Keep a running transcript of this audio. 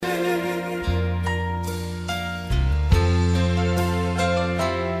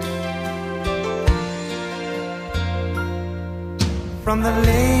All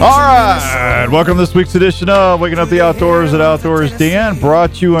right, welcome to this week's edition of Waking Up the Outdoors at Outdoors Dan,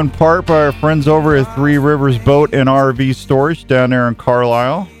 brought to you in part by our friends over at Three Rivers Boat and RV Storage down there in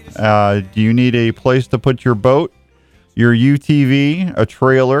Carlisle. Do you need a place to put your boat, your UTV, a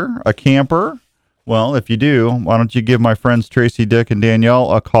trailer, a camper? Well, if you do, why don't you give my friends Tracy, Dick, and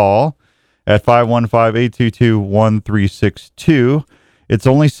Danielle a call at 515-822-1362. It's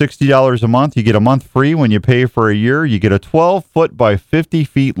only $60 a month. You get a month free when you pay for a year. You get a 12-foot by 50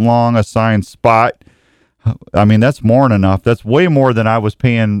 feet long assigned spot. I mean, that's more than enough. That's way more than I was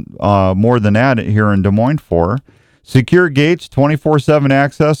paying more than that here in Des Moines for. Secure gates, 24/7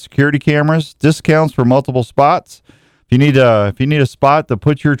 access, security cameras, discounts for multiple spots. If you need a spot to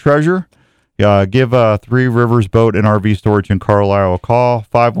put your treasure, give Three Rivers Boat and RV Storage in Carlisle a call,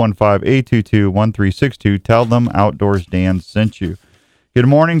 515-822-1362. Tell them Outdoors Dan sent you. Good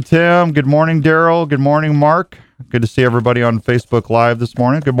morning, Tim. Good morning, Daryl. Good morning, Mark. Good to see everybody on Facebook Live this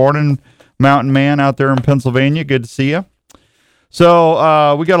morning. Good morning, Mountain Man out there in Pennsylvania. Good to see you.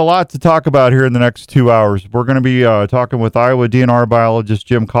 So we got a lot to talk about here in the next 2 hours. We're going to be talking with Iowa DNR biologist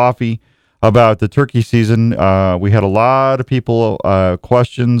Jim Coffey about the turkey season. We had a lot of people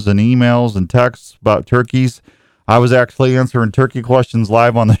questions and emails and texts about turkeys. I was actually answering turkey questions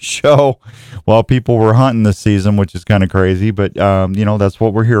live on the show while people were hunting this season, which is kind of crazy. But, that's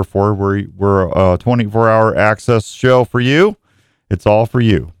what we're here for. We're a 24-hour access show for you. It's all for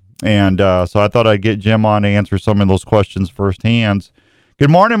you. And so I thought I'd get Jim on to answer some of those questions firsthand.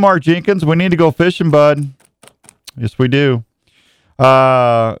 Good morning, Mark Jenkins. We need to go fishing, bud. Yes, we do. Jim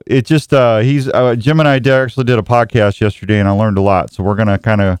and I actually did a podcast yesterday, and I learned a lot. So we're going to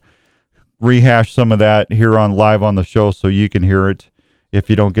kind of rehash some of that here on live on the show so you can hear it. If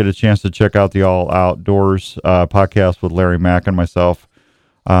you don't get a chance to check out the All Outdoors podcast with Larry Mack and myself,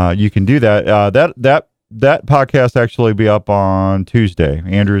 you can do that. That podcast actually be up on Tuesday.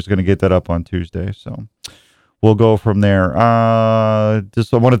 Andrew's going to get that up on Tuesday, so we'll go from there. I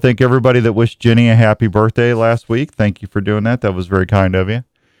want to thank everybody that wished Jenny a happy birthday last week. Thank you for doing that. That was very kind of you.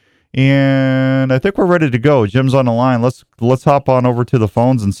 And I think we're ready to go. Jim's on the line. Let's hop on over to the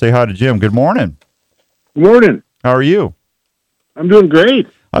phones and say hi to Jim. Good morning. Good morning. How are you? I'm doing great.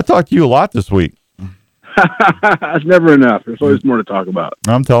 I talked to you a lot this week. That's never enough. There's always more to talk about.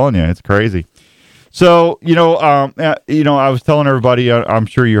 I'm telling you, it's crazy. So, I was telling everybody, I'm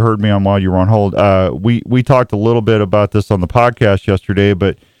sure you heard me on while you were on hold. We talked a little bit about this on the podcast yesterday,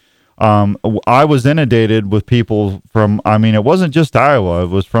 but I was inundated with people from, it wasn't just Iowa. It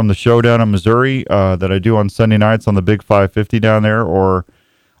was from the show down in Missouri that I do on Sunday nights on the Big 550 down there, or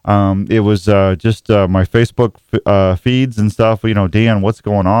it was just my Facebook feeds and stuff. Dan, what's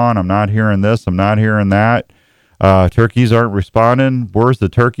going on? I'm not hearing this. I'm not hearing that. Turkeys aren't responding. Where's the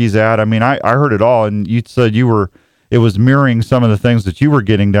turkeys at? I heard it all, and you said it was mirroring some of the things that you were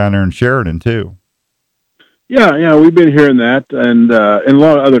getting down there in Sheridan too. Yeah, we've been hearing that, and a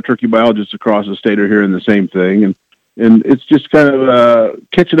lot of other turkey biologists across the state are hearing the same thing, and it's just kind of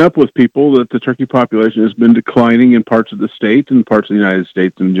catching up with people that the turkey population has been declining in parts of the state and parts of the United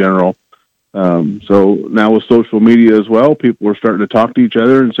States in general. So now with social media as well, people are starting to talk to each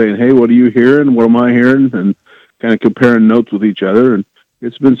other and saying, hey, what are you hearing? What am I hearing? And kind of comparing notes with each other, and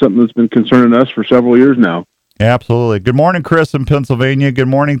it's been something that's been concerning us for several years now. Absolutely. Good morning, Chris in Pennsylvania. Good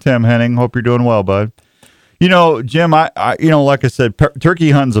morning, Tim Henning. Hope you're doing well, bud. Jim, I like I said, turkey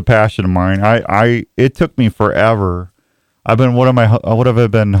hunting's a passion of mine. It took me forever. What have I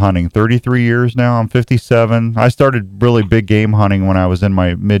been hunting? 33 years now. I'm 57. I started really big game hunting when I was in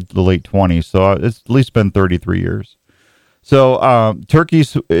my mid to late 20s, so it's at least been 33 years. So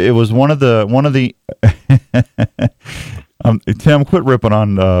turkeys, it was one of the Tim, quit ripping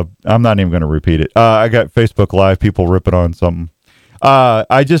on, I'm not even going to repeat it. I got Facebook Live people ripping on something.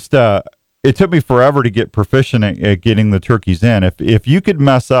 It took me forever to get proficient at getting the turkeys in. If you could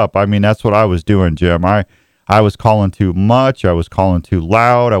mess up, that's what I was doing, Jim. I was calling too much. I was calling too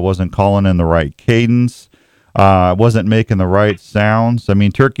loud. I wasn't calling in the right cadence. I wasn't making the right sounds.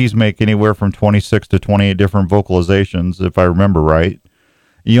 Turkeys make anywhere from 26 to 28 different vocalizations, if I remember right.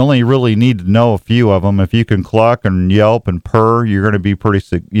 You only really need to know a few of them. If you can cluck and yelp and purr, you're going to be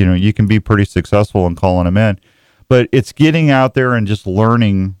you can be pretty successful in calling them in. But it's getting out there and just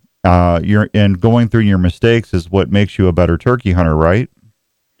learning and going through your mistakes is what makes you a better turkey hunter, right?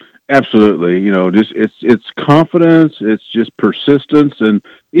 Absolutely. Just it's confidence, it's just persistence, and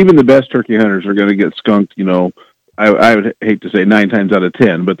even the best turkey hunters are going to get skunked, I would hate to say 9 times out of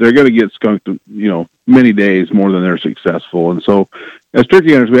 10, but they're going to get skunked, many days more than they're successful. And so as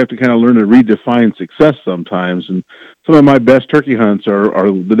turkey hunters, we have to kind of learn to redefine success sometimes. And some of my best turkey hunts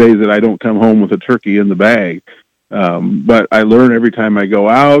are the days that I don't come home with a turkey in the bag. But I learn every time I go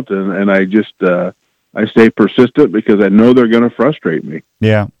out, and I just I stay persistent because I know they're going to frustrate me.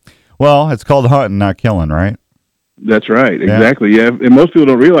 Yeah. Well, it's called hunting, not killing, right? That's right. Exactly. Yeah. And most people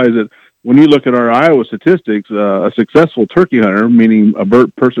don't realize that when you look at our Iowa statistics, a successful turkey hunter, meaning a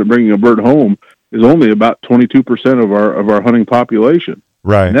person bringing a bird home, is only about 22% of our hunting population.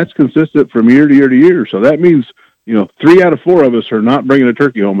 Right. And that's consistent from year to year to year. So that means, 3 out of 4 of us are not bringing a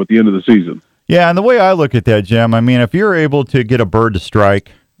turkey home at the end of the season. Yeah. And the way I look at that, Jim, I mean, if you're able to get a bird to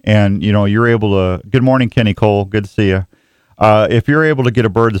strike and, you're able to, good morning, Kenny Cole. Good to see you. If you're able to get a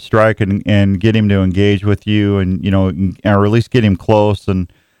bird to strike and get him to engage with you and, or at least get him close,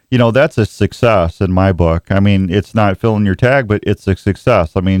 and, that's a success in my book. I mean, it's not filling your tag, but it's a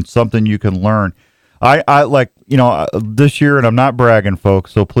success. I mean, something you can learn. I like, this year, and I'm not bragging,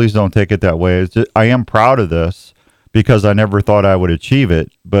 folks, so please don't take it that way. It's just, I am proud of this because I never thought I would achieve it,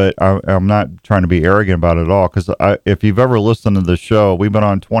 but I'm not trying to be arrogant about it at all. Because if you've ever listened to the show, we've been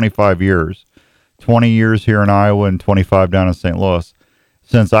on 25 years. 20 years here in Iowa and 25 down in St. Louis.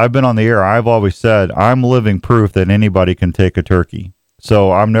 Since I've been on the air, I've always said I'm living proof that anybody can take a turkey.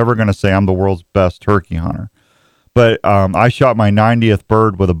 So I'm never going to say I'm the world's best turkey hunter. But I shot my 90th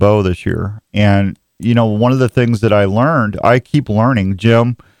bird with a bow this year. And, one of the things that I learned, I keep learning,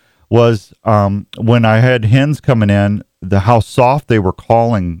 Jim, was when I had hens coming in, how soft they were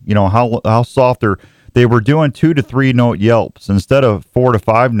calling, how soft they were doing 2 to 3 note yelps. Instead of 4 to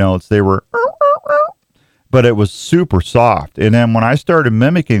 5 notes, they were, but it was super soft. And then when I started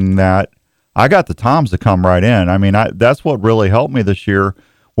mimicking that, I got the toms to come right in. I mean, that's what really helped me this year,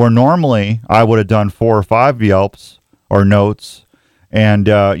 where normally I would have done 4 or 5 yelps or notes and,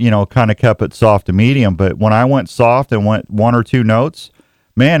 kind of kept it soft to medium. But when I went soft and went 1 or 2 notes,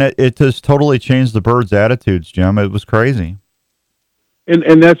 man, it just totally changed the bird's attitudes, Jim. It was crazy.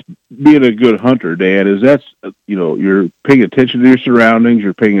 And that's being a good hunter, Dan, is that's, you're paying attention to your surroundings,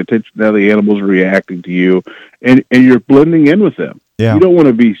 you're paying attention to how the animals are reacting to you, and you're blending in with them. Yeah. You don't want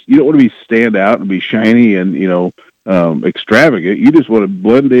to be stand out and be shiny and, extravagant. You just want to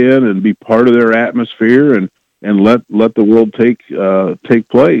blend in and be part of their atmosphere and let the world take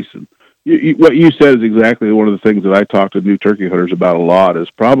place. And what you said is exactly one of the things that I talk to new turkey hunters about a lot.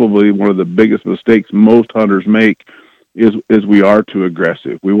 Is probably one of the biggest mistakes most hunters make is we are too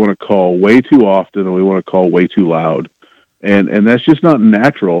aggressive. We want to call way too often and we want to call way too loud. And that's just not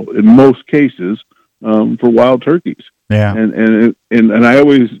natural in most cases for wild turkeys. Yeah. And I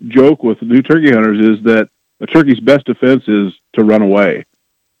always joke with new turkey hunters is that a turkey's best defense is to run away.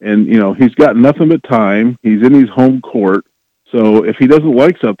 And, he's got nothing but time. He's in his home court. So if he doesn't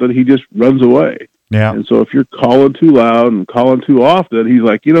like something, he just runs away. Yeah. And so if you're calling too loud and calling too often, he's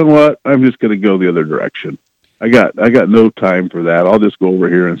like, you know what? I'm just going to go the other direction. I got no time for that. I'll just go over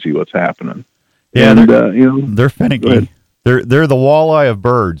here and see what's happening. Yeah, and, they're finicky. They're the walleye of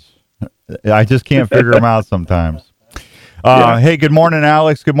birds. I just can't figure them out sometimes. Hey, good morning,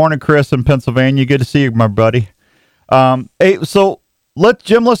 Alex. Good morning, Chris in Pennsylvania. Good to see you, my buddy. Hey, so let's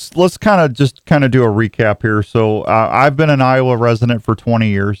kind of do a recap here. So I've been an Iowa resident for 20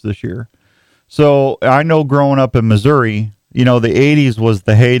 years this year. So I know growing up in Missouri, the 80s was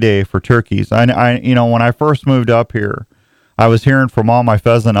the heyday for turkeys. I when I first moved up here, I was hearing from all my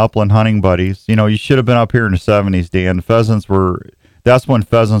pheasant upland hunting buddies, you should have been up here in the 70s, Dan. That's when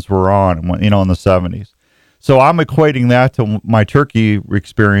pheasants were on, in the 70s. So I'm equating that to my turkey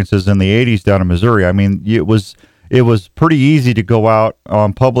experiences in the 80s down in Missouri. I mean, it was pretty easy to go out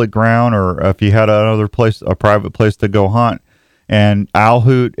on public ground, or if you had a private place to go hunt, and owl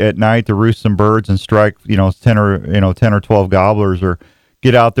hoot at night to roost some birds and strike, 10 or 12 gobblers, or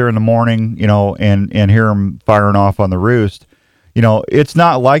get out there in the morning, and hear them firing off on the roost. It's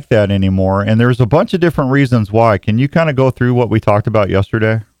not like that anymore. And there's a bunch of different reasons why. Can you kind of go through what we talked about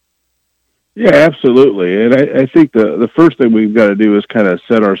yesterday? Yeah, absolutely. And I think the first thing we've got to do is kind of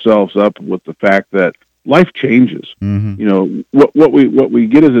set ourselves up with the fact that life changes. Mm-hmm. What we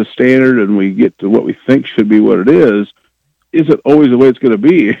get as a standard and we get to what we think should be what it isn't always the way it's going to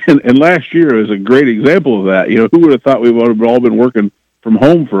be. And last year is a great example of that. Who would have thought we would have all been working from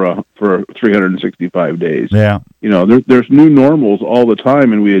home for 365 days? Yeah. There's new normals all the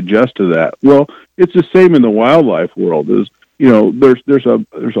time, and we adjust to that. Well, it's the same in the wildlife world. There's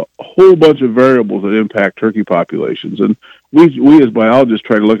a whole bunch of variables that impact turkey populations, and we as biologists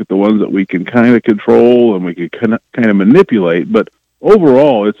try to look at the ones that we can kind of control and we can kind of manipulate. But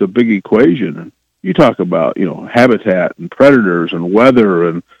overall, it's a big equation. You talk about, habitat and predators and weather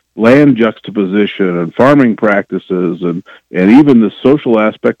and land juxtaposition and farming practices and even the social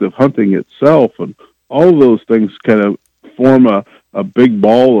aspect of hunting itself. And all of those things kind of form a big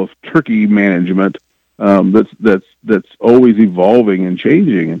ball of turkey management that's always evolving and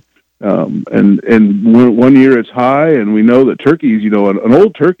changing. And one year it's high, and we know that turkeys, an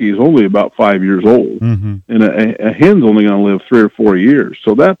old turkey is only about 5 years old, Mm-hmm. and a hen's only going to live 3 or 4 years.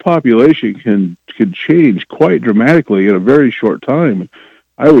 So that population can change quite dramatically in a very short time.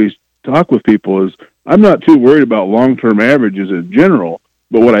 I always talk with people is I'm not too worried about long-term averages in general,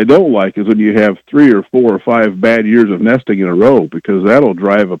 but what I don't like is when you have 3 or 4 or 5 bad years of nesting in a row, because that'll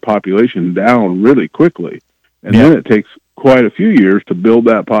drive a population down really quickly, and then it takes quite a few years to build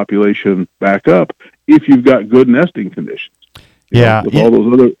that population back up if you've got good nesting conditions. With all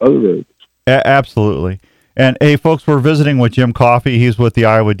those other variables. Absolutely. And hey, folks, we're visiting with Jim Coffey. He's with the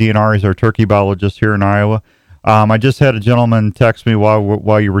Iowa DNR. He's our turkey biologist here in Iowa. I just had a gentleman text me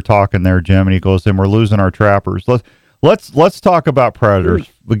while you were talking there, Jim, and he goes, "And we're losing our trappers." Let's talk about predators.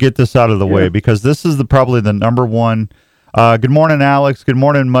 We'll get this out of the way, because this is probably the number one. Good morning, Alex. Good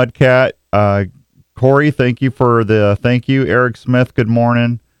morning, Mudcat. Corey, thank you for the thank you. Eric Smith, good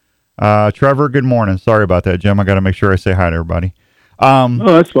morning. Trevor, good morning. Sorry about that, Jim. I got to make sure I say hi to everybody.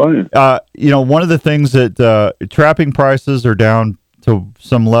 That's fine. One of the things that trapping prices are down to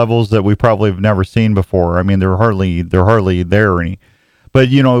some levels that we probably have never seen before. I mean, they're hardly there any. But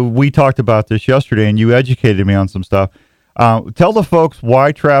we talked about this yesterday, and you educated me on some stuff. Tell the folks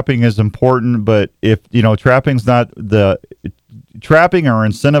why trapping is important. But if trapping's not trapping or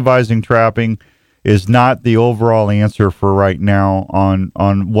incentivizing trapping is not the overall answer for right now on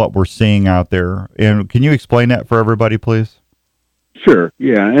what we're seeing out there. And can you explain that for everybody, please? Sure.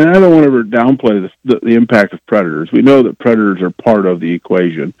 Yeah, and I don't want to ever downplay the impact of predators. We know that predators are part of the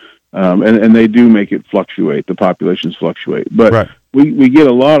equation, and they do make it fluctuate. The populations fluctuate, but right. we get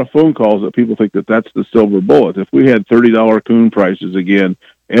a lot of phone calls that people think that that's the silver bullet. If we had $30 coon prices again,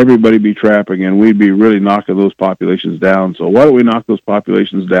 everybody be trapping, and we'd be really knocking those populations down. So why don't we knock those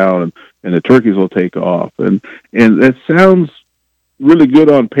populations down, and the turkeys will take off? And that sounds really good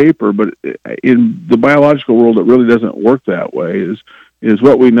on paper, but in the biological world, it really doesn't work that way. Is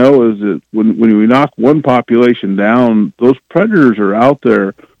what we know is that when we knock one population down, those predators are out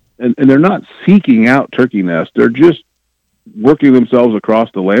there, and they're not seeking out turkey nests. They're just working themselves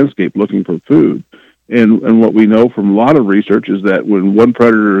across the landscape looking for food. And what we know from a lot of research is that when one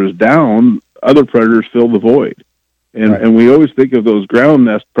predator is down, other predators fill the void. And we always think of those ground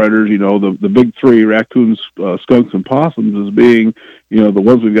nest predators, the big three, raccoons, skunks, and possums, as being, the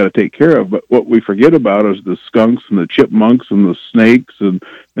ones we've got to take care of. But what we forget about is the skunks and the chipmunks and the snakes and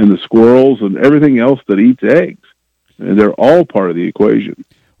the squirrels and everything else that eats eggs. And they're all part of the equation.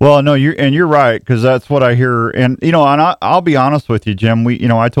 Well, no, you're right, because that's what I hear. And, and I'll be honest with you, Jim,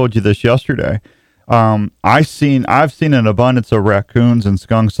 I told you this yesterday. I've seen an abundance of raccoons and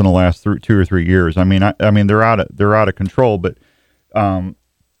skunks in the last 2 or 3 years. I mean, they're out of control, but,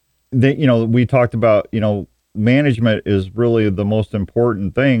 we talked about, management is really the most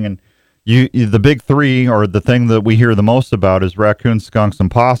important thing. And the big three, or the thing that we hear the most about, is raccoons, skunks,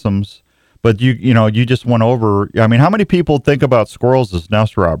 and possums. But you just went over, I mean, how many people think about squirrels as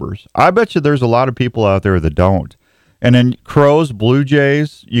nest robbers? I bet you there's a lot of people out there that don't. And then crows, blue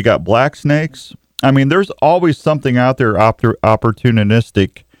jays, you got black snakes. I mean, there's always something out there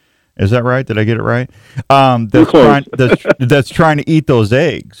opportunistic. Is that right? Did I get it right? That's trying to eat those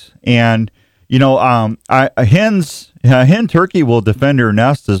eggs. And a hen turkey will defend her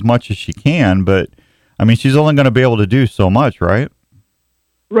nest as much as she can, but I mean, she's only going to be able to do so much, right?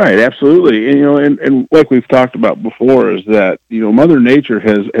 Right, absolutely. And like we've talked about before, is that Mother Nature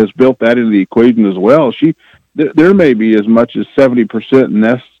has built that into the equation as well. There may be as much as 70%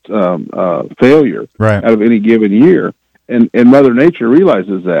 nest failure out of any given year, and Mother Nature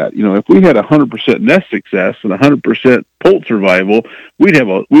realizes that. If we had 100% nest success and 100% poult survival, we'd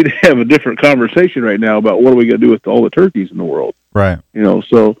have a different conversation right now about what are we going to do with all the turkeys in the world. Right.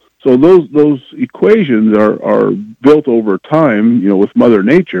 So those equations are built over time. With Mother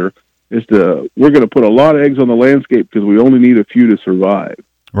Nature, we're going to put a lot of eggs on the landscape because we only need a few to survive.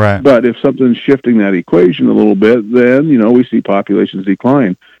 Right. But if something's shifting that equation a little bit, then, we see populations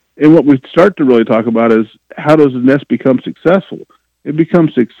decline. And what we start to really talk about is, how does the nest become successful? It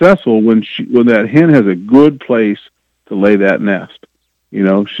becomes successful when that hen has a good place to lay that nest.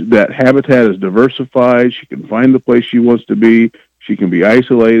 That habitat is diversified. She can find the place she wants to be. She can be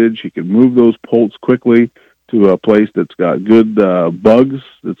isolated. She can move those poults quickly to a place that's got good bugs,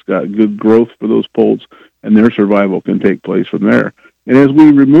 that's got good growth for those poults, and their survival can take place from there. And as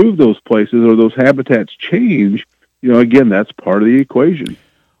we remove those places, or those habitats change, again, that's part of the equation.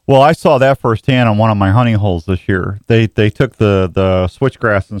 Well, I saw that firsthand on one of my hunting holes this year. They took the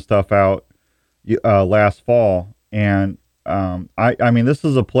switchgrass and stuff out last fall, and I mean, this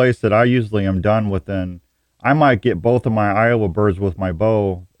is a place that I usually am done within. I might get both of my Iowa birds with my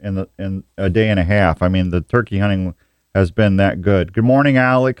bow in a day and a half. I mean, the turkey hunting has been that good. Good morning,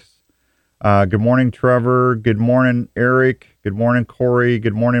 Alex. Good morning, Trevor. Good morning, Eric. Good morning, Corey.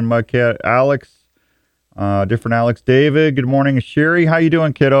 Good morning, Mudcat. Alex. Different Alex. David. Good morning, Sherry. How you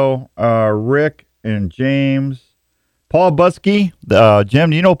doing, kiddo? Rick and James. Paul Butsky. Jim,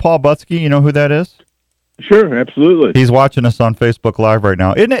 do you know Paul Butsky? You know who that is? Sure, absolutely. He's watching us on Facebook Live right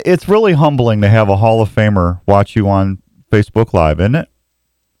now. Isn't it? It's really humbling to have a Hall of Famer watch you on Facebook Live, isn't it?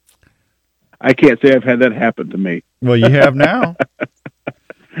 I can't say I've had that happen to me. Well, you have now.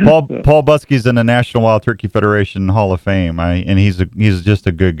 Paul Butsky's in the National Wild Turkey Federation Hall of Fame, and he's just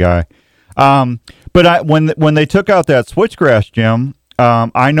a good guy. But when they took out that switchgrass, Jim,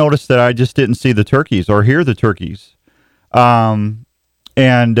 I noticed that I just didn't see the turkeys or hear the turkeys. And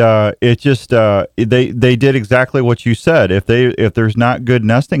it just they did exactly what you said. If there's not good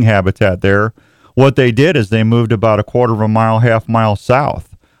nesting habitat there, what they did is they moved about a quarter of a mile, half mile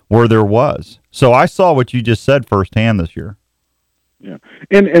south where there was. So I saw what you just said firsthand this year. Yeah,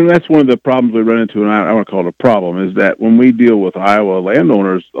 and that's one of the problems we run into, and I want to call it a problem, is that when we deal with Iowa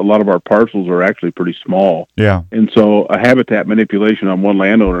landowners, a lot of our parcels are actually pretty small. Yeah. And so a habitat manipulation on one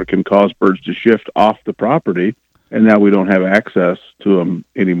landowner can cause birds to shift off the property, and now we don't have access to them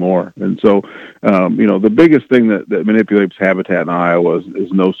anymore. And so, the biggest thing that manipulates habitat in Iowa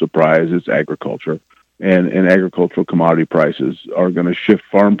is no surprise, it's agriculture. And agricultural commodity prices are going to shift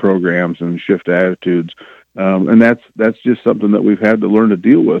farm programs and shift attitudes. And that's just something that we've had to learn to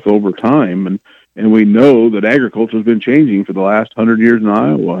deal with over time. And we know that agriculture has been changing for the last 100 years in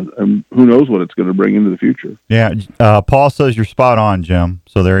Iowa, and who knows what it's going to bring into the future. Yeah. Paul says you're spot on, Jim.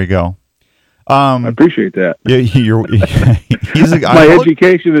 So there you go. I appreciate that. Yeah, my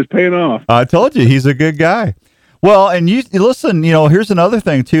education is paying off. I told you he's a good guy. Well, and you listen, here's another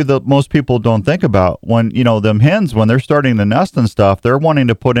thing too that most people don't think about. When, them hens, when they're starting to nest and stuff, they're wanting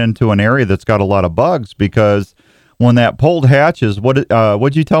to put into an area that's got a lot of bugs, because when that poult hatches,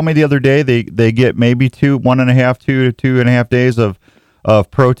 what'd you tell me the other day? They get maybe 1.5 to 2.5 days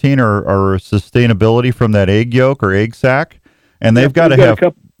of protein or sustainability from that egg yolk or egg sac. And they've got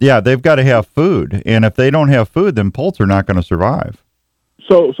to have food. And if they don't have food, then poults are not going to survive.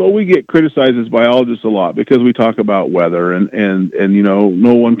 So we get criticized as biologists a lot because we talk about weather, and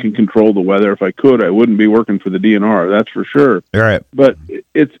no one can control the weather. If I could, I wouldn't be working for the DNR. That's for sure. All right. But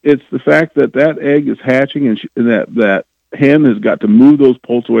it's the fact that egg is hatching, and that hen has got to move those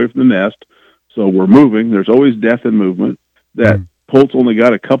poults away from the nest. So we're moving. There's always death in movement. That poult's only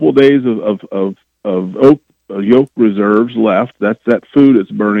got a couple of days of yolk reserves left. That's that food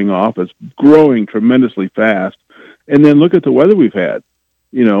it's burning off. It's growing tremendously fast. And then look at the weather we've had.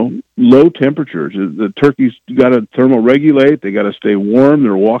 Low temperatures. The turkeys got to thermoregulate. They got to stay warm.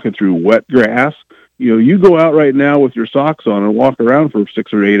 They're walking through wet grass. You go out right now with your socks on and walk around for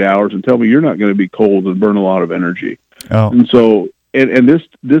 6 or 8 hours and tell me you're not going to be cold and burn a lot of energy. Oh. And so, and this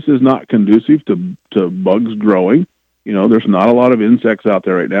is not conducive to bugs growing. There's not a lot of insects out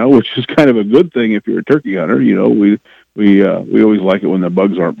there right now, which is kind of a good thing if you're a turkey hunter. We always like it when the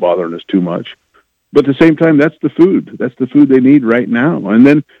bugs aren't bothering us too much. But at the same time, that's the food. That's the food they need right now. And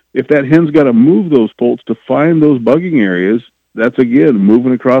then if that hen's got to move those poults to find those bugging areas, that's, again,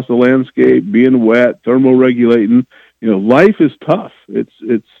 moving across the landscape, being wet, thermoregulating. Life is tough. It's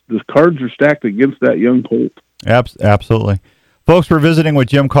the cards are stacked against that young poult. Absolutely. Folks, we're visiting with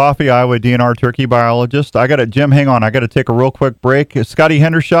Jim Coffey, Iowa DNR turkey biologist. Jim, hang on. I got to take a real quick break. Scotty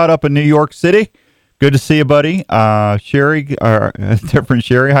Hendershot up in New York City. Good to see you, buddy. Sherry, different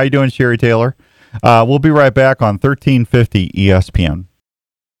Sherry. How you doing, Sherry Taylor? We'll be right back on 1350 ESPN.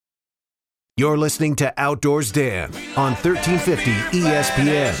 You're listening to Outdoors Dan on 1350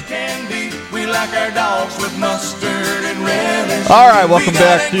 ESPN. We like our dogs with mustard and relish. All right, welcome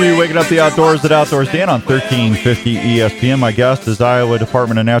back to Waking Up the Outdoors at Outdoors Dan on 1350 ESPN. My guest is Iowa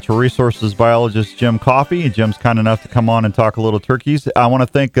Department of Natural Resources biologist Jim Coffey. Jim's kind enough to come on and talk a little turkeys. I want to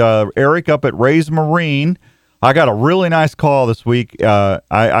thank Eric up at Ray's Marine. I got a really nice call this week.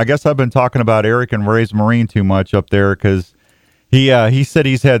 I guess I've been talking about Eric and Ray's Marine too much up there, because he said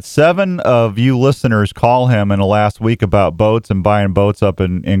he's had 7 of you listeners call him in the last week about boats and buying boats up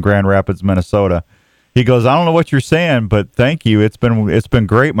in Grand Rapids, Minnesota. He goes, I don't know what you're saying, but thank you. It's been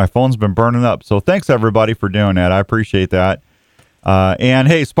great. My phone's been burning up. So thanks everybody for doing that. I appreciate that. And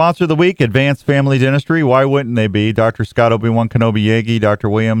hey, sponsor of the week, Advanced Family Dentistry. Why wouldn't they be? Dr. Scott Obi-Wan Kenobi Yagi, Dr.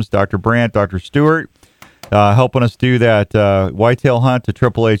 Williams, Dr. Brandt, Dr. Stewart. Helping us do that whitetail hunt to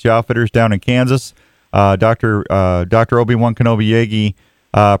Triple H Outfitters down in Kansas. Dr. Obi-Wan Kenobi Yagi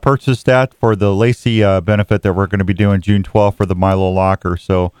purchased that for the Lacey benefit that we're going to be doing June 12th for the Milo Locker.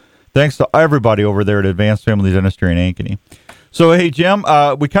 So thanks to everybody over there at Advanced Family Dentistry in Ankeny. So hey Jim,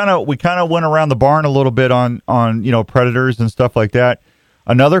 we kind of went around the barn a little bit on predators and stuff like that.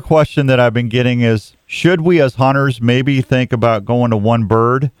 Another question that I've been getting is, should we as hunters maybe think about going to one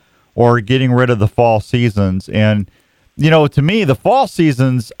bird or getting rid of the fall seasons? And to me, the fall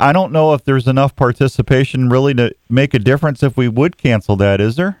seasons, I don't know if there's enough participation really to make a difference if we would cancel that,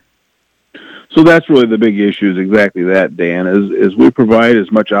 is there? So that's really the big issue, is exactly that, Dan, is we provide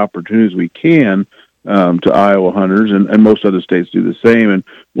as much opportunity as we can to Iowa hunters, and most other states do the same. And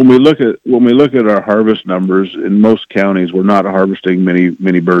when we look at our harvest numbers in most counties, we're not harvesting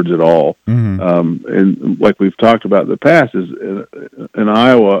many birds at all. Mm-hmm. And like we've talked about in the past, is in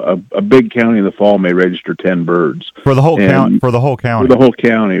Iowa, a big county in the fall may register 10 birds for the whole county. For the whole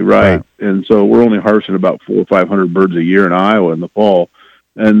county, right? And so we're only harvesting about 400 or 500 birds a year in Iowa in the fall.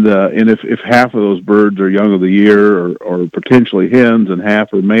 And if half of those birds are young of the year or potentially hens and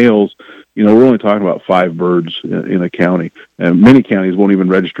half are males, we're only talking about 5 birds in a county, and many counties won't even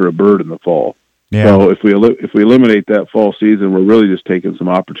register a bird in the fall. Yeah. So if we eliminate that fall season, we're really just taking some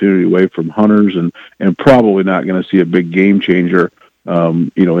opportunity away from hunters, and probably not going to see a big game changer,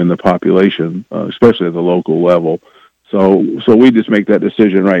 in the population, especially at the local level. So we just make that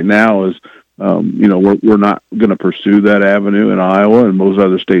decision right now is, we're not going to pursue that avenue in Iowa, and most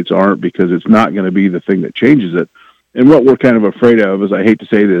other states aren't, because it's not going to be the thing that changes it. And what we're kind of afraid of, is, I hate to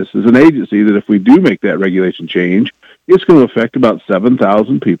say this, is an agency that if we do make that regulation change, it's going to affect about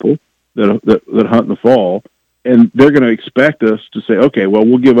 7,000 people that hunt in the fall, and they're going to expect us to say, okay, well,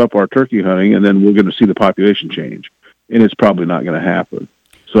 we'll give up our turkey hunting, and then we're going to see the population change, and it's probably not going to happen.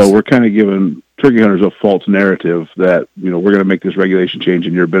 So we're kind of giving turkey hunters a false narrative that we're going to make this regulation change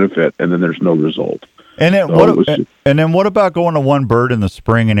in your benefit, and then there's no result. And then what about going to one bird in the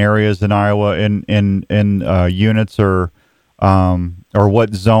spring in areas in Iowa in units or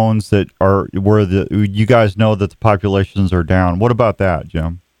what zones that are where you guys know that the populations are down? What about that,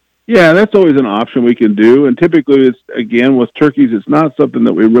 Jim? Yeah, that's always an option we can do. And typically, it's, again, with turkeys, it's not something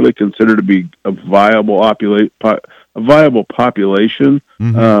that we really consider to be a viable population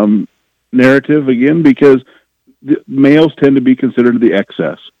mm-hmm. Narrative, again, because the males tend to be considered the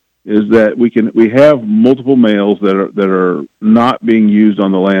excess. Is that we have multiple males that are not being used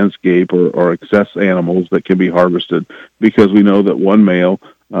on the landscape or excess animals that can be harvested, because we know that one male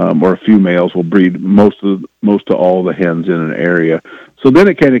or a few males will breed most to all the hens in an area. So then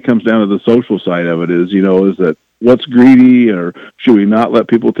it kind of comes down to the social side of it, is that what's greedy, or should we not let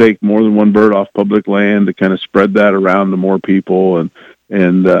people take more than one bird off public land to kind of spread that around to more people, and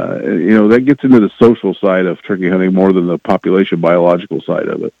that gets into the social side of turkey hunting more than the population biological side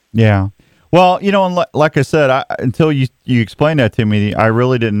of it. Yeah. Well, and like I said, until you explained that to me, I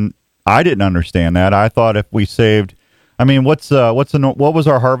really didn't understand that. I thought if we saved, what was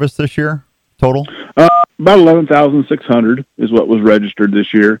our harvest this year total? About 11,600 is what was registered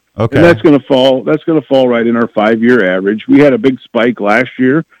this year. Okay. And that's going to fall right in our 5-year average. We had a big spike last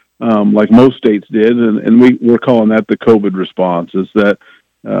year, like most states did, and we're calling that the COVID response. Is that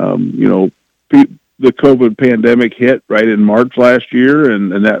the COVID pandemic hit right in March last year,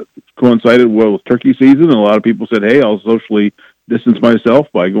 and that coincided well with turkey season. And a lot of people said, "Hey, I'll socially distance myself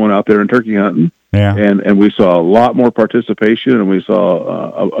by going out there and turkey hunting." Yeah. And we saw a lot more participation, and we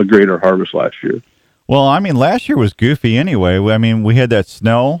saw a greater harvest last year. Well, last year was goofy anyway. We had that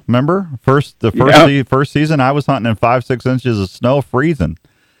snow. Remember, first season, I was hunting in 5-6 inches of snow, freezing.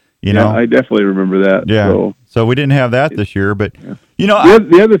 I definitely remember that. Yeah. So we didn't have that this year, but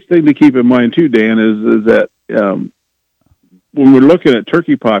the other thing to keep in mind too, Dan, is that when we're looking at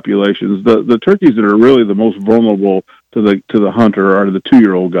turkey populations, the turkeys that are really the most vulnerable to the hunter are the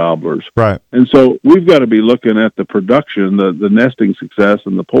 2-year-old gobblers. Right. And so we've got to be looking at the production, the nesting success,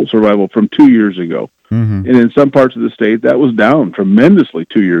 and the poult survival from 2 years ago. Mm-hmm. And in some parts of the state, that was down tremendously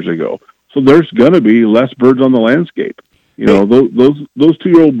 2 years ago. So there's going to be less birds on the landscape. Those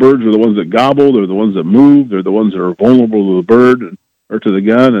 2-year-old birds are the ones that gobble. They're the ones that move. They're the ones that are vulnerable to the bird or to the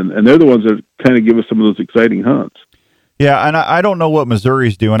gun, and they're the ones that kind of give us some of those exciting hunts. Yeah, and I don't know what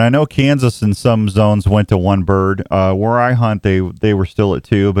Missouri's doing. I know Kansas in some zones went to one bird. Where I hunt, they were still at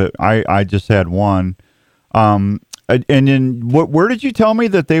 2, but I just had 1. And then where did you tell me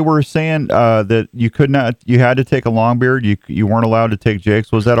that they were saying that you had to take a longbeard, you weren't allowed to take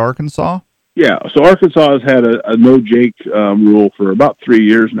jakes? Was that Arkansas? Yeah, so Arkansas has had a no jake rule for about 3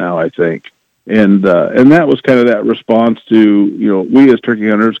 years now, I think, and that was kind of that response to we as turkey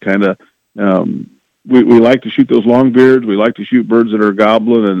hunters kind of we like to shoot those longbeards. We like to shoot birds that are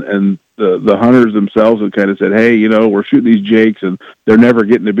gobbling, and the hunters themselves have kind of said, hey, we're shooting these jakes and they're never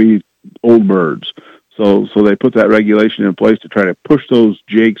getting to be old birds. So they put that regulation in place to try to push those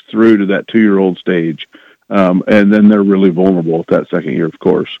jakes through to that 2-year-old stage. And then they're really vulnerable at that second year, of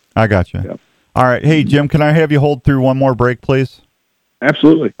course. I got you. Yeah. All right. Hey, Jim, can I have you hold through one more break, please?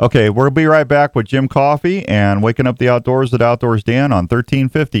 Absolutely. Okay, we'll be right back with Jim Coffey and Waking Up the Outdoors at Outdoors Dan on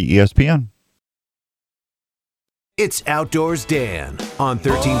 1350 ESPN. It's Outdoors Dan on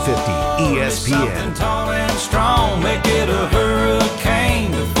 1350 ESPN. Tall and strong, make it a hurricane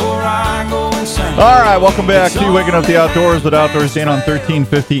before I go insane. All right, welcome back to Waking Up the Outdoors with Outdoors Dan on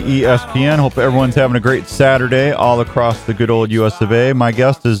 1350 ESPN. Hope everyone's having a great Saturday all across the good old US of A. My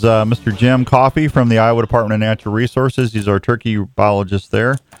guest is Mr. Jim Coffey from the Iowa Department of Natural Resources. He's our turkey biologist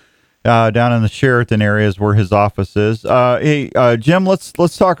there. Down in the Sheraton area is where his office is. Hey, Jim,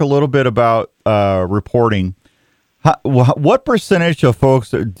 let's talk a little bit about reporting. What percentage of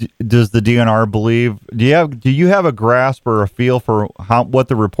folks does the DNR believe? Do you have a grasp or a feel for what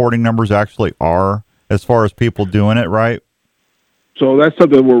the reporting numbers actually are as far as people doing it right? So that's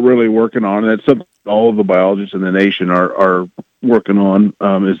something we're really working on. That's something all of the biologists in the nation are working on.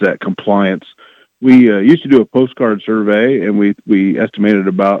 Is that compliance? We used to do a postcard survey, and we estimated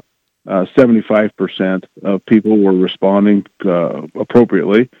about 75% of people were responding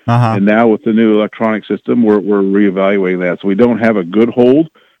appropriately. Uh-huh. And now with the new electronic system, we're reevaluating that. So we don't have a good hold.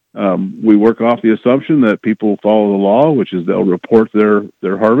 We work off the assumption that people follow the law, which is they'll report their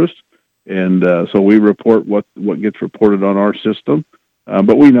harvest. And so we report what gets reported on our system.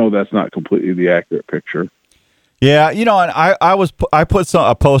 But we know that's not completely the accurate picture. Yeah, and I put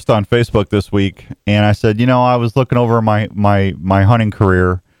a post on Facebook this week, and I said, I was looking over my hunting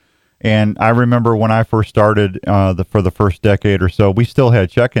career. And I remember when I first started for the first decade or so, we still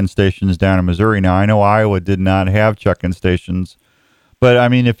had check-in stations down in Missouri. Now, I know Iowa did not have check-in stations, but I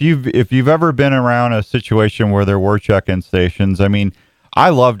mean, if you've ever been around a situation where there were check-in stations, I mean,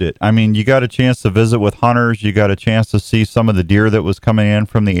 I loved it. I mean, you got a chance to visit with hunters. You got a chance to see some of the deer that was coming in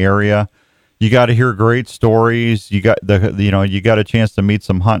from the area. You got to hear great stories. You got you got a chance to meet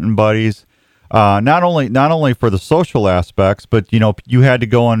some hunting buddies. Not only for the social aspects, but you had to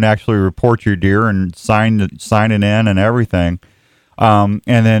go and actually report your deer and sign it in and everything. And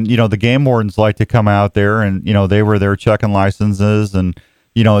then the game wardens like to come out there and they were there checking licenses and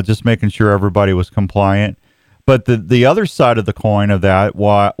just making sure everybody was compliant. But the other side of the coin of that,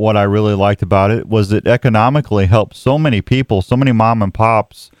 what I really liked about it was it economically helped so many people, so many mom and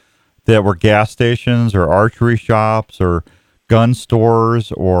pops that were gas stations or archery shops or gun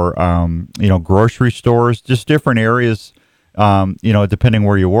stores or grocery stores, just different areas, depending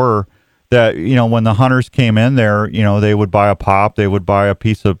where you were, that when the hunters came in there, they would buy a pop, they would buy a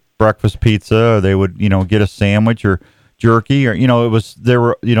piece of breakfast pizza, or they would get a sandwich or jerky, or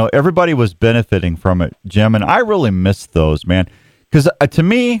everybody was benefiting from it, Jim, and I really missed those, man, because to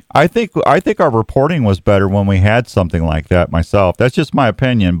me, I think our reporting was better when we had something like that myself. That's just my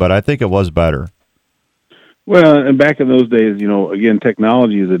opinion, but I think it was better. Well, and back in those days, again,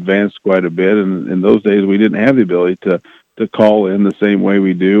 technology has advanced quite a bit, and in those days we didn't have the ability to call in the same way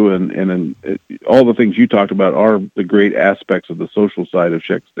we do, and all the things you talked about are the great aspects of the social side of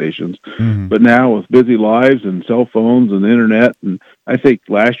check stations. Mm-hmm. But now with busy lives and cell phones and the internet, and I think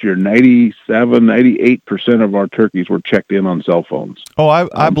last year 98% of our turkeys were checked in on cell phones. Oh,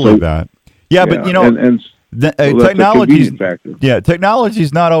 I believe that. Yeah, but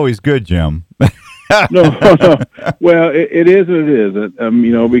technology's not always good, Jim. No. Well, it is and it isn't,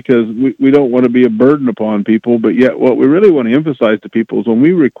 because we don't want to be a burden upon people, but yet what we really want to emphasize to people is when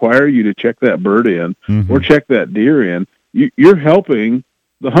we require you to check that bird in or check that deer in, you're helping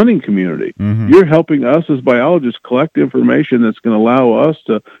the hunting community. Mm-hmm. You're helping us as biologists collect information that's going to allow us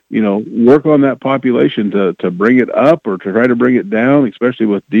to, work on that population to bring it up or to try to bring it down, especially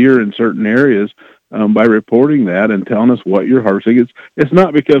with deer in certain areas. By reporting that and telling us what you're harvesting. It's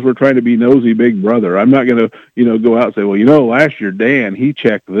not because we're trying to be nosy big brother. I'm not going to, go out and say, well, last year Dan, he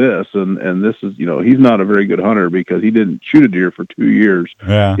checked this and this is, he's not a very good hunter because he didn't shoot a deer for 2 years.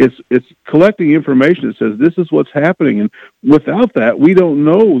 Yeah. It's collecting information that says this is what's happening. And without that, we don't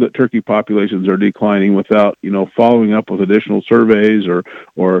know that turkey populations are declining without, following up with additional surveys or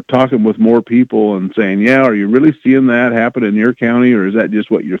talking with more people and saying, yeah, are you really seeing that happen in your county, or is that just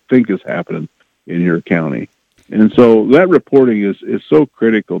what you think is happening in your county? And so that reporting is so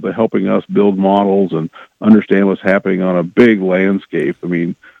critical to helping us build models and understand what's happening on a big landscape. I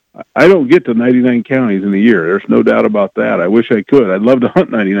mean, I don't get to 99 counties in a year. There's no doubt about that. I wish I could. I'd love to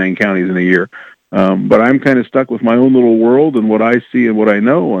hunt 99 counties in a year. But I'm kind of stuck with my own little world and what I see and what I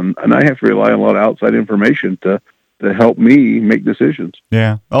know, and I have to rely on a lot of outside information to help me make decisions.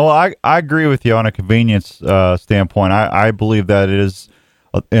 Yeah. Oh, I agree with you on a convenience standpoint. I believe that it is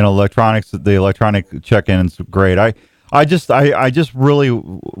in electronics. The electronic check-in is great. I just really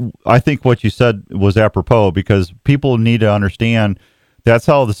think what you said was apropos, because people need to understand that's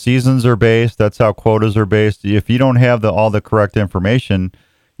how the seasons are based. That's how quotas are based. If you don't have all the correct information,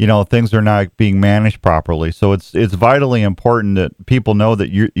 things are not being managed properly. So it's vitally important that people know that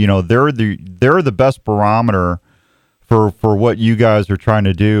they're the best barometer for what you guys are trying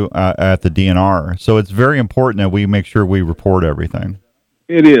to do at the DNR. So it's very important that we make sure we report everything.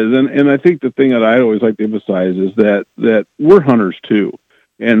 It is, and I think the thing that I always like to emphasize is that we're hunters too,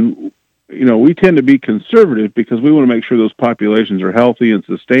 and we tend to be conservative because we want to make sure those populations are healthy and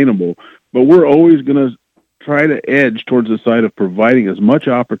sustainable. But we're always going to try to edge towards the side of providing as much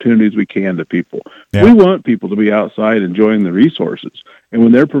opportunity as we can to people. Yeah. We want people to be outside enjoying the resources, and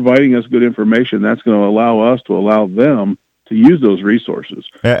when they're providing us good information, that's going to allow us to allow them to use those resources.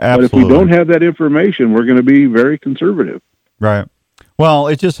 Yeah, but if we don't have that information, we're going to be very conservative. Right. Well,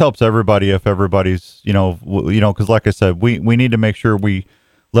 it just helps everybody if everybody's, because like I said, we need to make sure we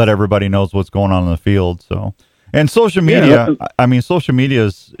let everybody knows what's going on in the field. So, and social media, social media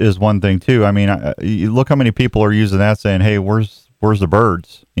is one thing too. I mean, you look how many people are using that saying, hey, where's the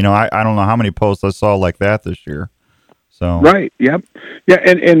birds? I don't know how many posts I saw like that this year. So right, yep, yeah,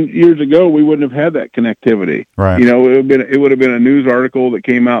 and years ago we wouldn't have had that connectivity. Right, it would have been a news article that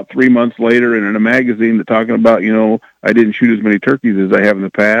came out 3 months later in a magazine that talking about I didn't shoot as many turkeys as I have in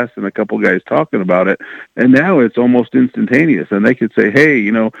the past, and a couple guys talking about it. And now it's almost instantaneous, and they could say, hey,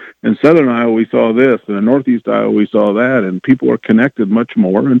 in southern Iowa we saw this, and in northeast Iowa we saw that, and people are connected much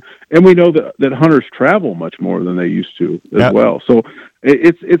more, and we know that hunters travel much more than they used to as well. So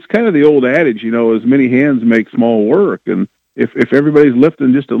it's kind of the old adage, as many hands make small work, and if everybody's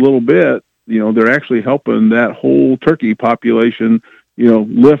lifting just a little bit, they're actually helping that whole turkey population,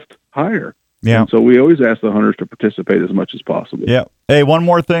 lift higher. Yeah. And so we always ask the hunters to participate as much as possible. Yeah. Hey, one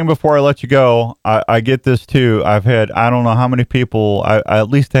more thing before I let you go. I get this too. I've had, I don't know how many people, at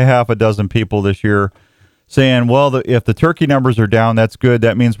least a half a dozen people this year saying, well, if the turkey numbers are down, that's good.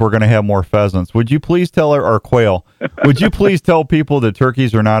 That means we're going to have more pheasants. Would you please tell our quail? Would you please tell people that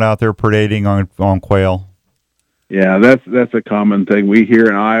turkeys are not out there predating on quail? Yeah, that's a common thing we hear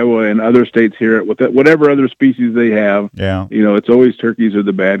in Iowa, and other states hear it with whatever other species they have. Yeah, it's always turkeys are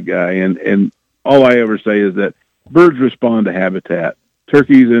the bad guy, and all I ever say is that birds respond to habitat.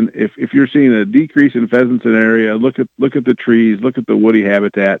 Turkeys, and if you're seeing a decrease in pheasants in an area, look at the trees, look at the woody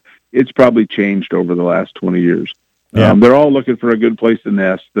habitat. It's probably changed over the last 20 years. Yeah. They're all looking for a good place to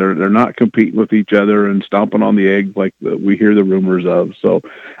nest. They're not competing with each other and stomping on the eggs like we hear the rumors of. So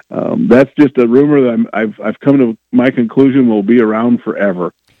that's just a rumor that I've come to my conclusion will be around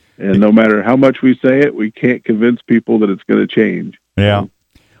forever. And no matter how much we say it, we can't convince people that it's going to change. Yeah.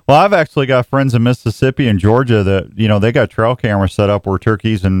 Well, I've actually got friends in Mississippi and Georgia that, they got trail cameras set up where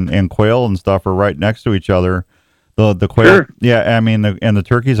turkeys and quail and stuff are right next to each other. The quail, sure. Yeah, I mean, and the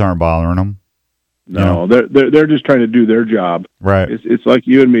turkeys aren't bothering them. No, they're just trying to do their job. Right. It's like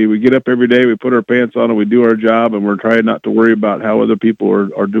you and me. We get up every day, we put our pants on, and we do our job, and we're trying not to worry about how other people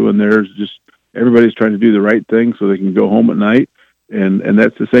are doing theirs. Just everybody's trying to do the right thing so they can go home at night. And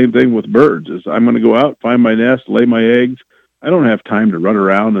that's the same thing with birds. Is I'm going to go out, find my nest, lay my eggs. I don't have time to run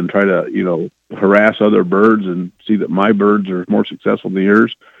around and try to harass other birds and see that my birds are more successful than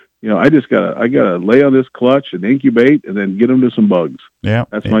yours. I gotta lay on this clutch and incubate and then get them to some bugs. Yeah,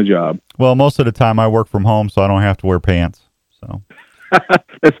 that's my job. Well, most of the time I work from home, so I don't have to wear pants. So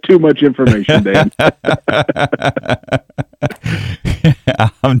that's too much information, Dan.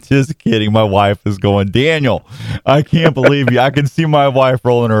 I'm just kidding. My wife is going, Daniel, I can't believe you. I can see my wife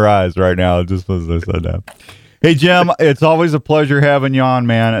rolling her eyes right now just as I said that. Hey, Jim, it's always a pleasure having you on,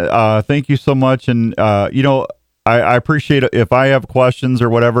 man. Thank you so much. And, I appreciate it if I have questions or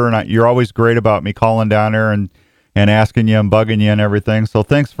whatever, and you're always great about me calling down there and asking you and bugging you and everything. So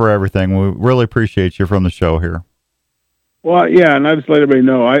thanks for everything. We really appreciate you from the show here. Well, yeah, and I just let everybody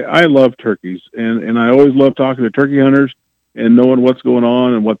know I love turkeys, and I always love talking to turkey hunters and knowing what's going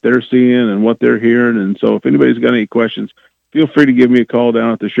on and what they're seeing and what they're hearing. And so if anybody's got any questions, feel free to give me a call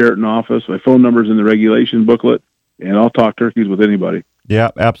down at the Sheraton office. My phone number's in the regulation booklet, and I'll talk turkeys with anybody.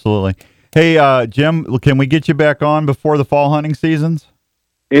 Yeah, absolutely. Hey, Jim, can we get you back on before the fall hunting seasons?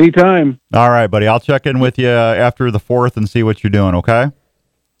 Anytime. All right, buddy. I'll check in with you after the 4th and see what you're doing, okay?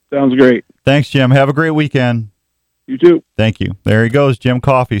 Sounds great. Thanks, Jim. Have a great weekend. You too. Thank you. There he goes, Jim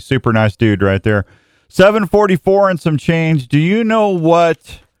Coffey. Super nice dude right there. 7:44 and some change. Do you know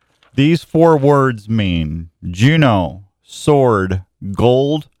what These 4 words mean Juneau, Sword,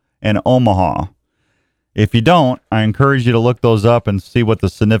 Gold, and Omaha. If you don't, I encourage you to look those up and see what the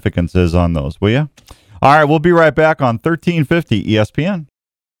significance is on those, will you? All right, we'll be right back on 1350 ESPN.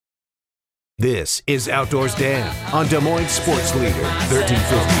 This is Outdoors Dan on Des Moines Sports Leader, 1350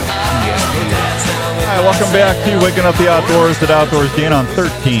 ESPN. All right, welcome back to Waking Up the Outdoors at Outdoors Dan on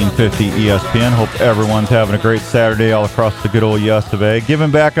 1350 ESPN. Hope everyone's having a great Saturday all across the good old US of A. Giving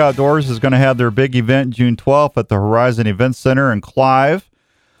Back Outdoors is going to have their big event June 12th at the Horizon Event Center in Clive.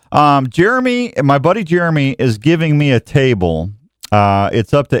 Jeremy, my buddy Jeremy, is giving me a table.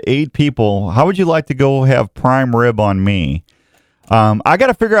 It's up to 8 people. How would you like to go have prime rib on me? I got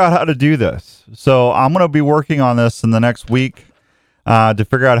to figure out how to do this. So I'm going to be working on this in the next week to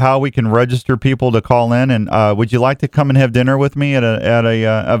figure out how we can register people to call in. And would you like to come and have dinner with me at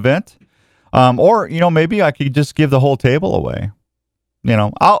a event? Or, maybe I could just give the whole table away.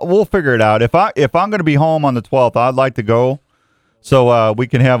 We'll figure it out. If I'm going to be home on the 12th, I'd like to go so we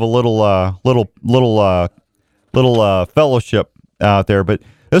can have a little fellowship out there. But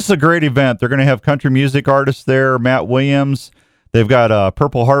this is a great event. They're going to have country music artists there, Matt Williams. They've got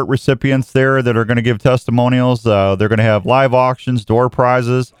Purple Heart recipients there that are going to give testimonials. They're going to have live auctions, door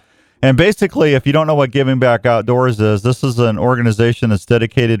prizes. And basically, if you don't know what Giving Back Outdoors is, this is an organization that's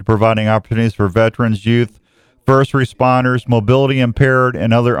dedicated to providing opportunities for veterans, youth, first responders, mobility impaired,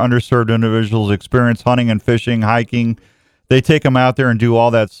 and other underserved individuals experience hunting and fishing, hiking. They take them out there and do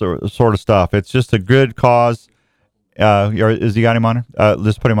all that sort of stuff. It's just a good cause. Is he got him on?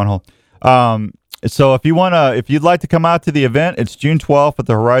 Let's put him on hold. So if you'd like to come out to the event, it's June 12th at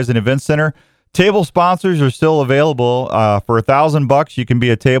the Horizon Event Center. Table sponsors are still available. For $1,000, you can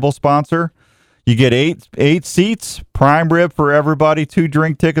be a table sponsor. You get eight seats, prime rib for everybody, 2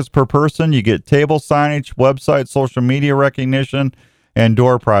 drink tickets per person. You get table signage, website, social media recognition, and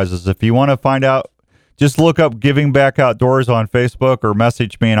door prizes. If you want to find out, just look up Giving Back Outdoors on Facebook or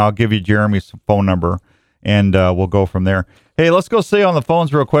message me, and I'll give you Jeremy's phone number, and we'll go from there. Hey, let's go stay on the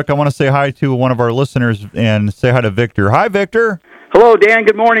phones real quick. I want to say hi to one of our listeners and say hi to Victor. Hi, Victor. Hello, Dan.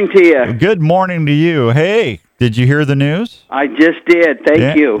 Good morning to you. Good morning to you. Hey, did you hear the news? I just did.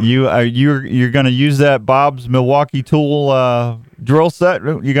 Thank you. You're going to use that Bob's Milwaukee Tool drill set?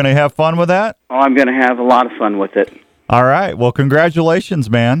 You're going to have fun with that? Oh, I'm going to have a lot of fun with it. All right. Well,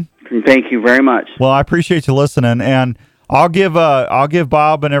 congratulations, man. Thank you very much. Well, I appreciate you listening, and I'll give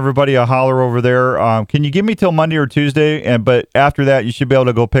Bob and everybody a holler over there. Can you give me till Monday or Tuesday? But after that, you should be able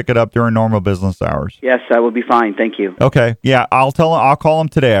to go pick it up during normal business hours. Yes, that will be fine. Thank you. Okay. Yeah, I'll call him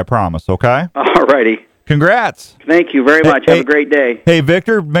today. I promise. Okay. All righty. Congrats. Thank you very much. Have a great day. Hey,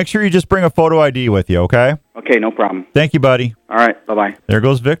 Victor, make sure you just bring a photo ID with you. Okay. Okay, no problem. Thank you, buddy. All right. Bye-bye. There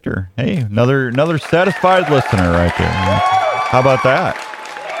goes Victor. Hey, another satisfied listener right there. How about that?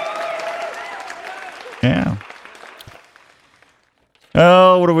 Yeah.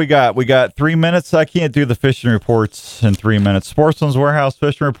 Oh, what do we got? We got 3 minutes. I can't do the fishing reports in 3 minutes. Sportsman's Warehouse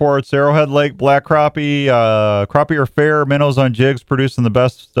fishing reports. Arrowhead Lake, black crappie. Crappie are fair. Minnows on jigs producing the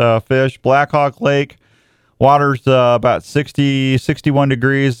best fish. Blackhawk Lake. Water's about 61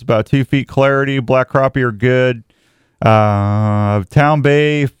 degrees, about 2 feet clarity. Black crappie are good. Town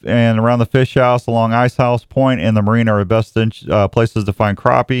Bay and around the fish house along Ice House Point and the marina are the best places to find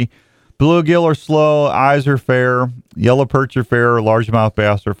crappie. Bluegill are slow, eyes are fair, yellow perch are fair, largemouth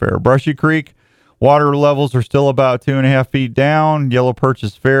bass are fair. Brushy Creek, water levels are still about 2.5 feet down. Yellow perch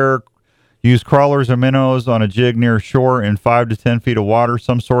is fair. Use crawlers or minnows on a jig near shore in 5 to 10 feet of water.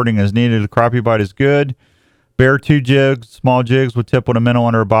 Some sorting is needed. A crappie bite is good. Bear 2 jigs, small jigs with tip with a minnow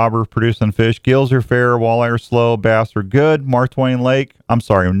under a bobber producing fish. Gills are fair, walleye are slow, bass are good. North Twain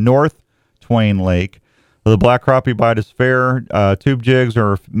Lake. The black crappie bite is fair. Tube jigs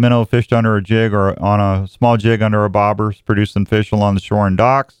or minnow fished under a jig or on a small jig under a bobber, producing fish along the shore and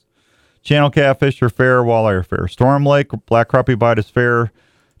docks. Channel catfish are fair. Walleye are fair. Storm Lake, black crappie bite is fair.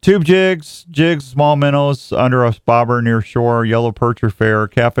 Tube jigs, small minnows under a bobber near shore. Yellow perch are fair.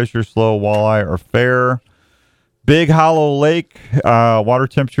 Catfish are slow. Walleye are fair. Big Hollow Lake, water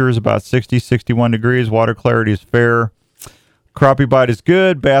temperature is about 61 degrees. Water clarity is fair. Crappie bite is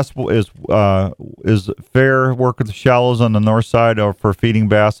good. Bass is fair. Work with the shallows on the north side for feeding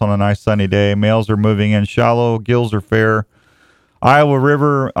bass on a nice sunny day. Males are moving in shallow. Gills are fair. The Iowa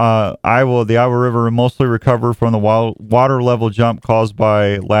River mostly recovered from the water level jump caused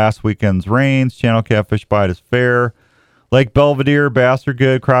by last weekend's rains. Channel catfish bite is fair. Lake Belvedere, bass are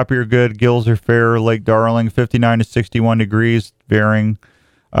good. Crappie are good. Gills are fair. Lake Darling, 59 to 61 degrees, varying.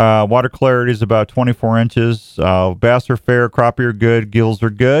 Water clarity is about 24 inches. Bass are fair. Crappie are good. Gills are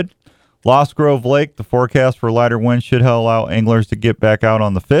good. Lost Grove Lake, the forecast for lighter winds should allow anglers to get back out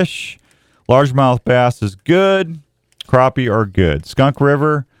on the fish. Largemouth bass is good. Crappie are good. Skunk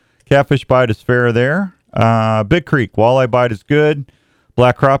River, catfish bite is fair there. Big Creek, walleye bite is good.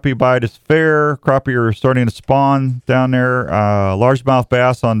 Black crappie bite is fair. Crappie are starting to spawn down there. Largemouth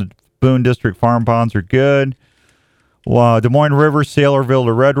bass on the Boone District farm ponds are good. Des Moines River, Sailorville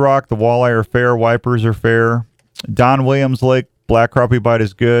to Red Rock, the walleye are fair. Wipers are fair. Don Williams Lake, black crappie bite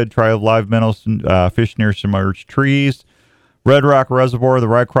is good. Try live minnows, fish near submerged trees. Red Rock Reservoir, the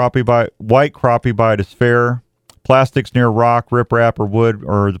white crappie bite is fair. Plastics near Rock, Riprap, or Wood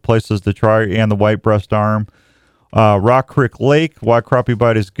are the places to try, and the White Breast Arm. Rock Creek Lake, white crappie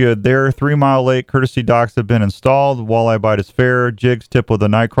bite is good there. 3 Mile Lake, courtesy docks have been installed. Walleye bite is fair. Jigs tip with a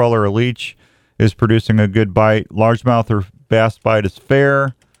nightcrawler or leech is producing a good bite. Largemouth or bass bite is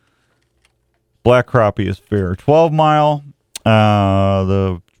fair. Black crappie is fair. 12 Mile,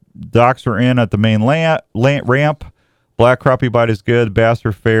 the docks are in at the main ramp. Black crappie bite is good. Bass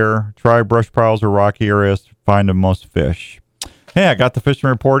are fair. Try brush piles or rocky areas to find the most fish. Hey, I got the fishing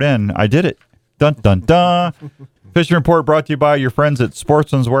report in. I did it. Dun, dun, dun. Fishing report brought to you by your friends at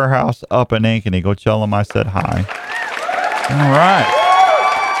Sportsman's Warehouse up in Ankeny. Go tell them I said hi.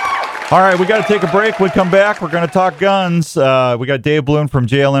 All right, we got to take a break. We come back. We're going to talk guns. We got Dave Bloom from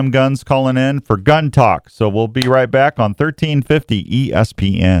JLM Guns calling in for Gun Talk. So we'll be right back on 1350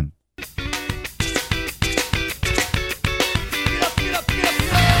 ESPN.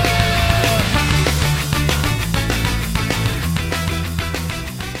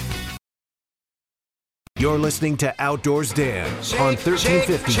 You're listening to Outdoors Dan on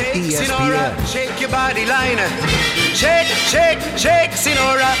 1350 ESPN. Sinora, shake your body line. Shake,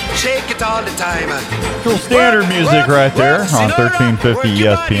 Sinora, shake it all the time. Cool standard music right there on 1350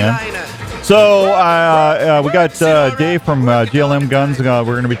 ESPN. So we got Dave from GLM Guns. We're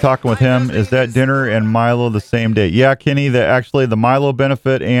going to be talking with him. Is that dinner and Milo the same day? Yeah, Kenny, actually the Milo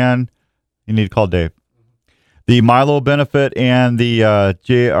benefit and you need to call Dave. The Milo benefit and the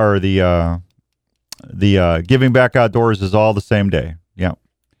Giving Back Outdoors is all the same day. Yeah.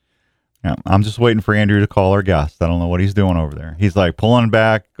 I'm just waiting for Andrew to call our guest. I don't know what he's doing over there. He's like pulling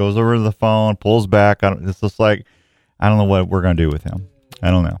back, goes over to the phone, pulls back. It's just like, I don't know what we're going to do with him.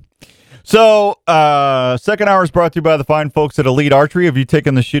 I don't know. So, second hour is brought to you by the fine folks at Elite Archery. Have you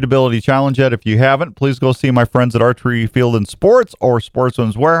taken the Shootability Challenge yet? If you haven't, please go see my friends at Archery Field and Sports or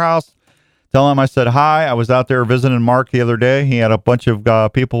Sportsman's Warehouse. Tell him I said hi. I was out there visiting Mark the other day. He had a bunch of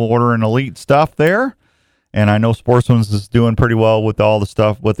people ordering Elite stuff there. And I know Sportsman's is doing pretty well with all the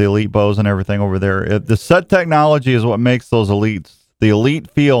stuff with the Elite bows and everything over there. The set technology is what makes those Elites. The Elite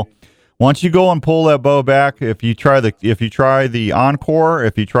feel. Once you go and pull that bow back, if you try the Encore,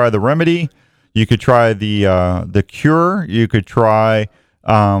 if you try the Remedy, you could try the Cure, you could try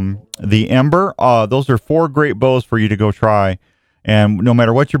the Ember. Those are 4 great bows for you to go try. And no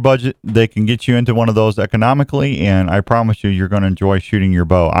matter what your budget, they can get you into one of those economically, and I promise you're going to enjoy shooting your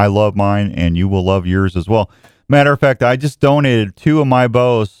bow. I love mine, and you will love yours as well. Matter of fact, I just donated 2 of my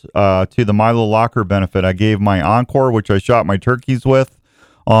bows to the Milo Locker benefit. I gave my Encore, which I shot my turkeys with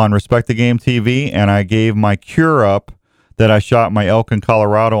on Respect the Game TV, and I gave my Cure Up that I shot my elk in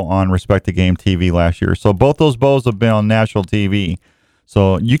Colorado on Respect the Game TV last year. So both those bows have been on national TV.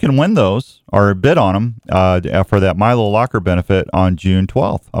 So you can win those or bid on them for that Milo Locker benefit on June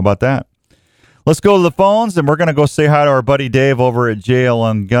 12th. How about that? Let's go to the phones, and we're going to go say hi to our buddy Dave over at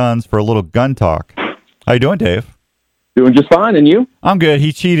JLM Guns for a little gun talk. How you doing, Dave? Doing just fine, and you? I'm good.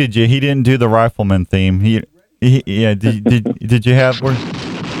 He cheated you. He didn't do the rifleman theme. Did you have? We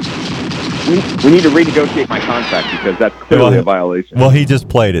need to renegotiate my contract because that's clearly a violation. Well, he just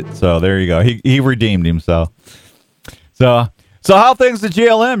played it, so there you go. He redeemed himself. So how things at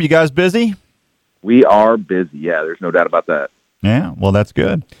JLM? You guys busy? We are busy. Yeah, there's no doubt about that. Yeah, well, that's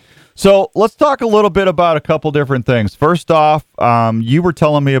good. So let's talk a little bit about a couple different things. First off, you were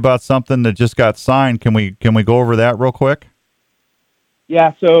telling me about something that just got signed. Can we go over that real quick?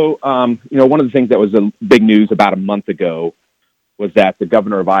 Yeah. So one of the things that was a big news about a month ago was that the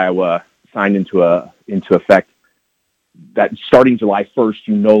governor of Iowa signed into effect that starting July 1st,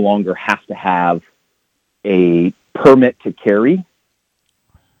 you no longer have to have a permit to carry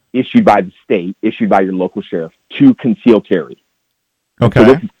issued by the state, issued by your local sheriff to conceal carry. Okay.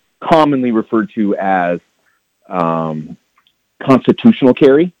 So this is commonly referred to as constitutional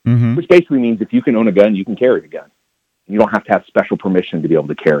carry, which basically means if you can own a gun, you can carry a gun. You don't have to have special permission to be able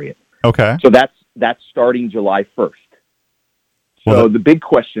to carry it. Okay. So that's starting July 1st. So the big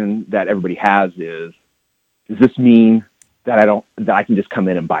question that everybody has is, does this mean that I can just come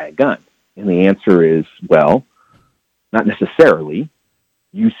in and buy a gun? And the answer is, well, not necessarily.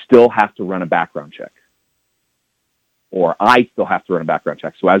 you still have to run a background check. Or I still have to run a background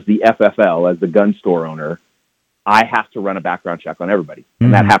check. So as the FFL, as the gun store owner, I have to run a background check on everybody.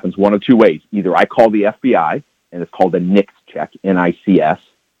 And that happens one of two ways. Either I call the FBI, and it's called a NICS check, N-I-C-S,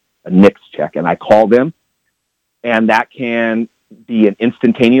 a NICS check, and I call them, and that can be an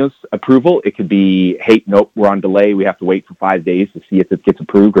instantaneous approval. It could be, hey, nope, we're on delay. We have to wait for 5 days to see if it gets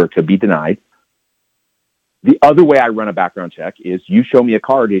approved, or it could be denied. The other way I run a background check is you show me a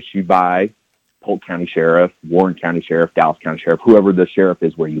card issued by Polk County Sheriff, Warren County Sheriff, Dallas County Sheriff, whoever the sheriff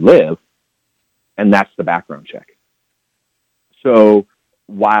is where you live, and that's the background check. So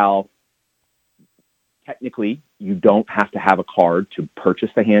while technically you don't have to have a card to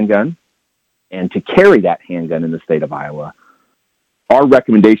purchase the handgun and to carry that handgun in the state of Iowa, our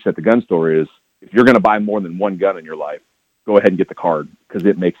recommendation at the gun store is if you're going to buy more than one gun in your life, go ahead and get the card, because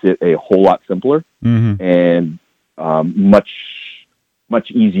it makes it a whole lot simpler and much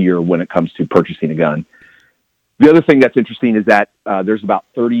easier when it comes to purchasing a gun. The other thing that's interesting is that there's about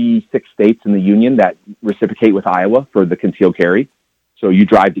 36 states in the union that reciprocate with Iowa for the concealed carry. So you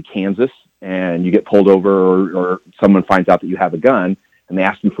drive to Kansas and you get pulled over, or someone finds out that you have a gun and they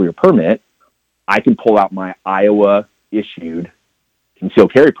ask you for your permit. I can pull out my Iowa-issued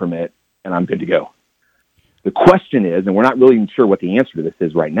concealed carry permit and I'm good to go. The question is, and we're not really even sure what the answer to this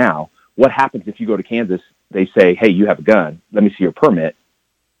is right now, what happens if you go to Kansas, they say, hey, you have a gun, let me see your permit,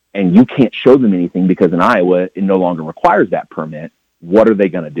 and you can't show them anything because in Iowa, it no longer requires that permit. What are they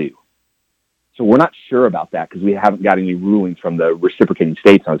going to do? So we're not sure about that because we haven't got any rulings from the reciprocating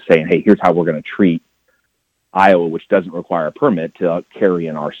states on saying, hey, here's how we're going to treat Iowa, which doesn't require a permit, to carry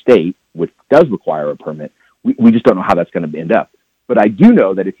in our state, which does require a permit. We just don't know how that's going to end up. But I do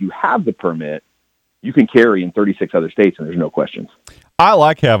know that if you have the permit, you can carry in 36 other states and there's no questions. I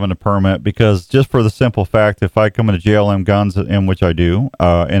like having a permit because just for the simple fact, if I come into JLM Guns, in which I do,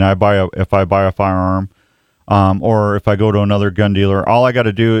 and if I buy a firearm, or if I go to another gun dealer, all I got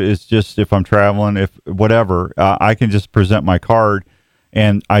to do is just, if I'm traveling, if whatever, I can just present my card,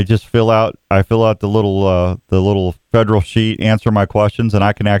 and I just fill out the little federal sheet, answer my questions, and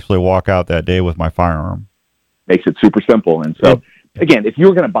I can actually walk out that day with my firearm. Makes it super simple. And so, again, if you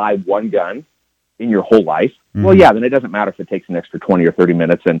were going to buy one gun in your whole life, well, yeah, then it doesn't matter if it takes an extra 20 or 30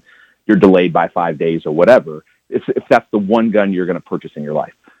 minutes and you're delayed by 5 days or whatever, if that's the one gun you're going to purchase in your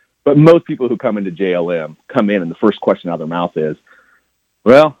life. But most people who come into JLM come in and the first question out of their mouth is,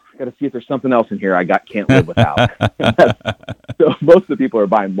 well, I got to see if there's something else in here can't live without. So most of the people are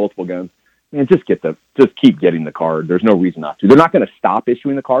buying multiple guns. Man, just keep getting the card. There's no reason not to. They're not going to stop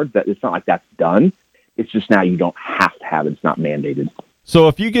issuing the cards. It's not like that's done. It's just now you don't have to have it. It's not mandated. So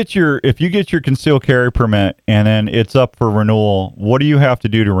if you get your concealed carry permit and then it's up for renewal, what do you have to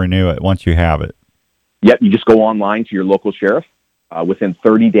do to renew it once you have it? Yep, you just go online to your local sheriff within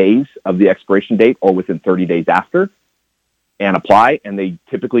 30 days of the expiration date or within 30 days after and apply, and they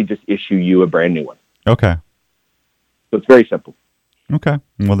typically just issue you a brand new one. Okay. So it's very simple. Okay.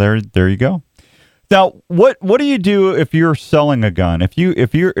 Well, there you go. Now, what do you do if you're selling a gun? If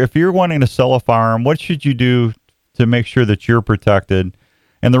you're wanting to sell a firearm, what should you do to make sure that you're protected?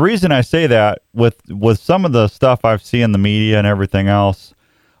 And the reason I say that, with some of the stuff I've seen in the media and everything else,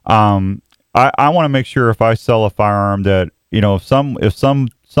 I want to make sure if I sell a firearm that, if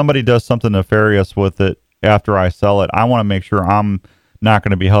somebody does something nefarious with it after I sell it, I want to make sure I'm not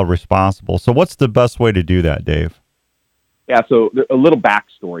going to be held responsible. So what's the best way to do that, Dave? Yeah, so a little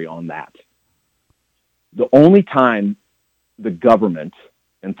backstory on that. The only time the government,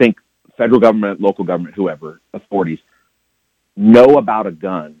 and think federal government, local government, whoever, authorities, know about a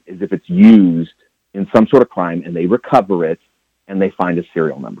gun is if it's used in some sort of crime and they recover it and they find a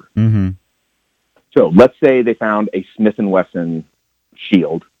serial number. Mm-hmm. So let's say they found a Smith & Wesson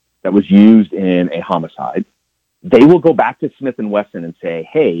shield that was used in a homicide. They will go back to Smith & Wesson and say,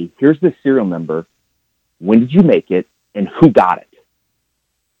 hey, here's the serial number. When did you make it and who got it?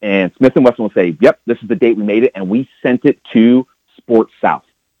 And Smith & Wesson will say, yep, this is the date we made it, and we sent it to Sports South.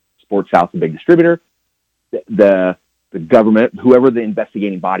 Sports South is a big distributor. The government, whoever the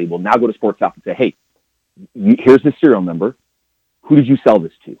investigating body, will now go to Sports South and say, hey, here's the serial number. Who did you sell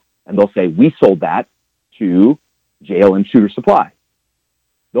this to? And they'll say, we sold that to JLM Shooter Supply.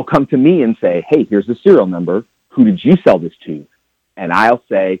 They'll come to me and say, hey, here's the serial number. Who did you sell this to? And I'll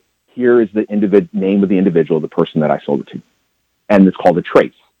say, here is the name of the individual, the person that I sold it to. And it's called a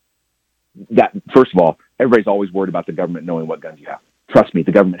trace. That, first of all, everybody's always worried about the government knowing what guns you have. Trust me,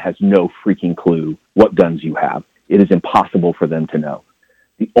 the government has no freaking clue what guns you have. It is impossible for them to know.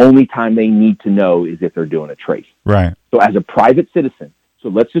 The only time they need to know is if they're doing a trace. Right. So as a private citizen, so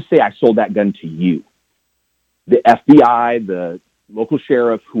let's just say I sold that gun to you. The FBI, the local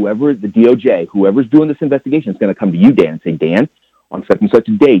sheriff, whoever, the DOJ, whoever's doing this investigation is going to come to you, Dan, and say, Dan, on such and such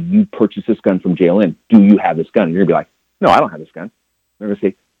a day, you purchased this gun from JLN. Do you have this gun? And you're going to be like, no, I don't have this gun. They're going to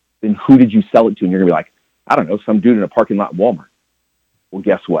say, then who did you sell it to? And you're going to be like, I don't know, some dude in a parking lot at Walmart. Well,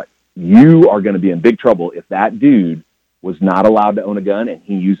 guess what? You are going to be in big trouble if that dude was not allowed to own a gun and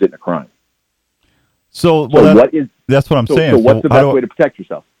he used it in a crime. So that's what I'm saying. So what's the best way to protect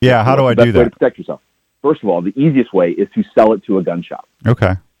yourself? Yeah, how do I do that? The best way to protect yourself. First of all, the easiest way is to sell it to a gun shop.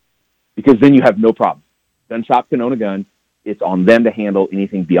 Okay. Because then you have no problem. Gun shop can own a gun. It's on them to handle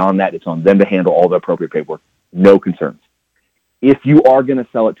anything beyond that. It's on them to handle all the appropriate paperwork. No concerns. If you are going to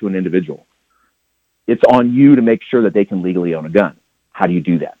sell it to an individual, it's on you to make sure that they can legally own a gun. How do you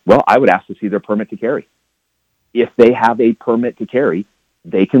do that? Well, I would ask to see their permit to carry. If they have a permit to carry,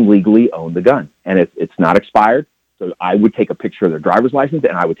 they can legally own the gun. And it's not expired. So I would take a picture of their driver's license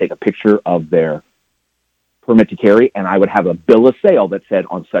and I would take a picture of their permit to carry, and I would have a bill of sale that said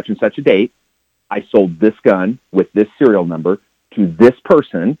on such and such a date, I sold this gun with this serial number to this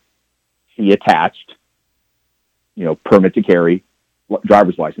person. He attached, permit to carry,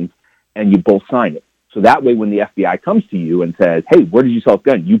 driver's license, and you both sign it. So that way, when the FBI comes to you and says, hey, where did you sell this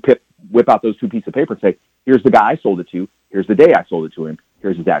gun? You whip out those two pieces of paper and say, here's the guy I sold it to. Here's the day I sold it to him.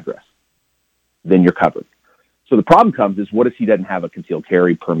 Here's his address. Then you're covered. So the problem comes is, what if he doesn't have a concealed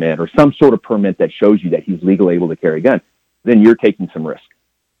carry permit or some sort of permit that shows you that he's legally able to carry a gun? Then you're taking some risk.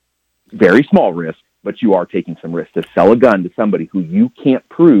 Very small risk, but you are taking some risk to sell a gun to somebody who you can't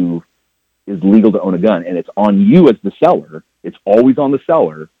prove is legal to own a gun. And it's on you as the seller. It's always on the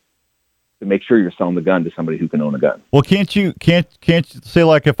seller to make sure you're selling the gun to somebody who can own a gun. Well, can't you say,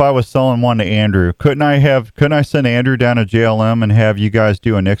 like, if I was selling one to Andrew, couldn't I send Andrew down to JLM and have you guys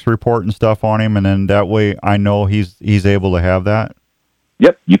do a NICS report and stuff on him, and then that way I know he's able to have that?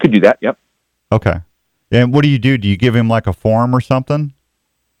 Yep, you could do that. Yep. Okay. And what do? Do you give him like a form or something?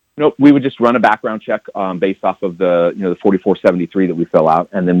 Nope, we would just run a background check based off of the 4473 that we fill out,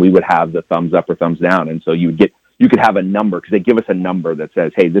 and then we would have the thumbs up or thumbs down, and so you could have a number, because they give us a number that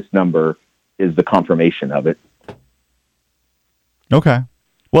says, hey, this number is the confirmation of it. Okay.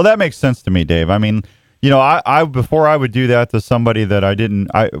 Well, that makes sense to me, Dave. I mean, I before I would do that to somebody that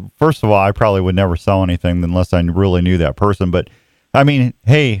first of all, I probably would never sell anything unless I really knew that person. But I mean,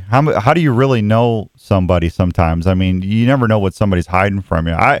 hey, how do you really know somebody sometimes? I mean, you never know what somebody's hiding from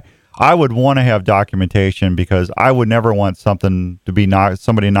you. I would want to have documentation, because I would never want something to be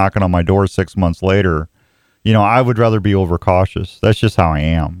somebody knocking on my door 6 months later. I would rather be overcautious. That's just how I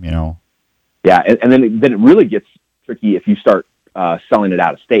am, Yeah, and then it really gets tricky if you start selling it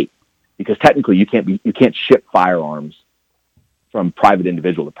out of state, because technically you can't ship firearms from private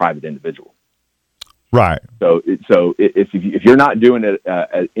individual to private individual. Right. So if you're not doing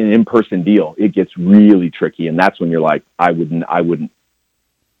an in-person deal, it gets really tricky, and that's when you're like, I wouldn't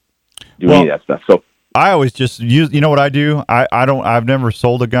do any of that stuff. So I always just use, what I do? I've never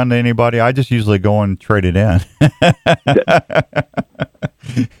sold a gun to anybody. I just usually go and trade it in.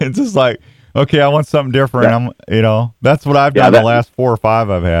 It's just like, okay, I want something different. Yeah. That's what I've done the last 4 or 5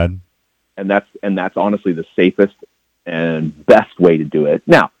 I've had. And that's honestly the safest and best way to do it.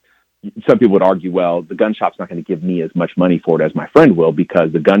 Now, some people would argue, well, the gun shop's not going to give me as much money for it as my friend will,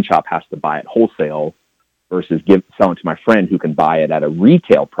 because the gun shop has to buy it wholesale versus selling to my friend who can buy it at a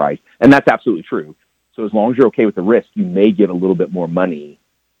retail price. And that's absolutely true. So as long as you're okay with the risk, you may get a little bit more money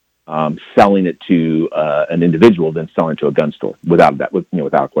selling it to an individual than selling to a gun store, without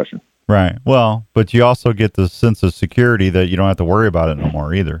a question. Right. Well, but you also get the sense of security that you don't have to worry about it no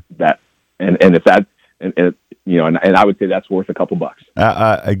more either. And I would say that's worth a couple bucks.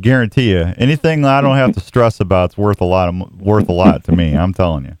 I guarantee you, anything I don't have to stress about is worth a lot to me. I'm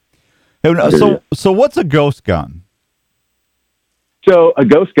telling you. So what's a ghost gun? So a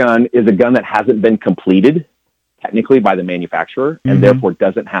ghost gun is a gun that hasn't been completed technically by the manufacturer, and therefore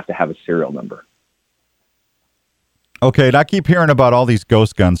doesn't have to have a serial number. Okay, and I keep hearing about all these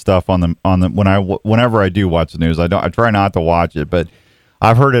ghost gun stuff whenever I do watch the news. I try not to watch it, but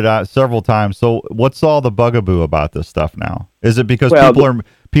I've heard it several times. So what's all the bugaboo about this stuff now? Is it because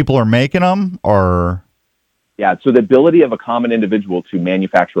people are making them, or? Yeah, so the ability of a common individual to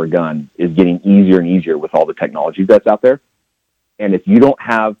manufacture a gun is getting easier and easier with all the technology that's out there. And if you don't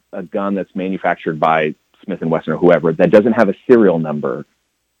have a gun that's manufactured by Smith & Wesson or whoever that doesn't have a serial number,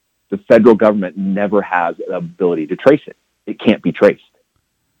 the federal government never has the ability to trace it. It can't be traced.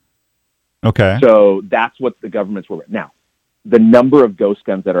 Okay. So that's what the government's working on. Now, the number of ghost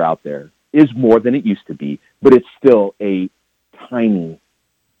guns that are out there is more than it used to be, but it's still a tiny,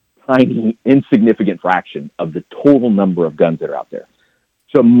 insignificant fraction of the total number of guns that are out there.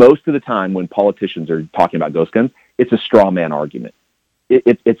 So most of the time when politicians are talking about ghost guns, it's a straw man argument.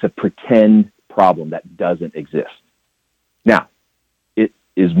 it's a pretend problem that doesn't exist. Now, it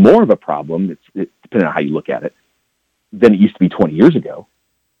is more of a problem, it's depending on how you look at it, than it used to be 20 years ago.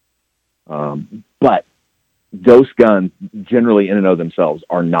 But ghost guns generally in and of themselves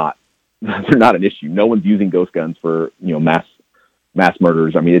are not, they're not an issue. No one's using ghost guns for, mass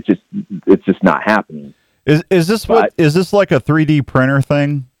murders. I mean, it's just not happening. Is this like a 3D printer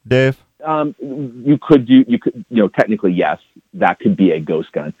thing, Dave? You could, technically, yes, that could be a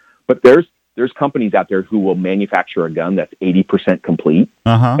ghost gun, but there's companies out there who will manufacture a gun that's 80% complete.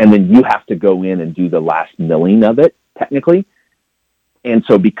 And then you have to go in and do the last milling of it technically. And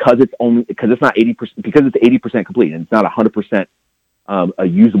so because it's not 80%, because it's 80% complete and it's not 100%, a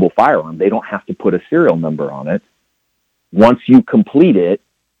usable firearm, they don't have to put a serial number on it. Once you complete it,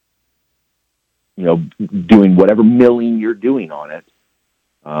 doing whatever milling you're doing on it,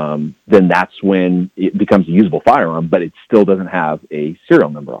 then that's when it becomes a usable firearm, but it still doesn't have a serial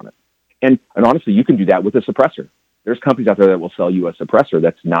number on it. And honestly, you can do that with a suppressor. There's companies out there that will sell you a suppressor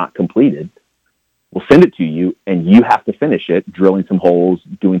that's not completed. We'll send it to you, and you have to finish it, drilling some holes,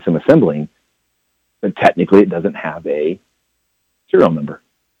 doing some assembling. But technically, it doesn't have a serial number.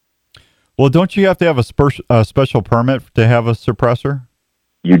 Well, don't you have to have a special permit to have a suppressor?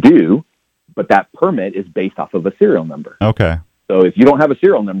 You do, but that permit is based off of a serial number. Okay. So if you don't have a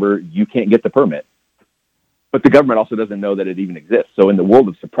serial number, you can't get the permit. But the government also doesn't know that it even exists. So in the world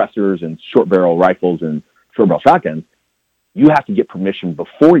of suppressors and short barrel rifles and short barrel shotguns, you have to get permission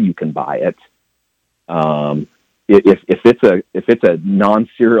before you can buy it. If it's a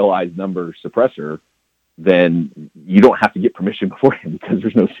non-serialized number suppressor, then you don't have to get permission beforehand because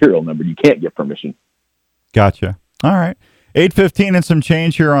there's no serial number. You can't get permission. Gotcha. All right. 8:15 and some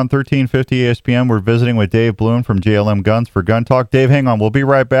change here on 1350 ESPN. We're visiting with Dave Bluen from JLM Guns for Gun Talk. Dave, hang on. We'll be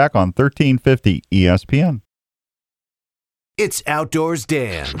right back on 1350 ESPN. It's Outdoors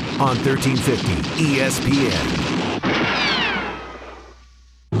Dan on 1350 ESPN.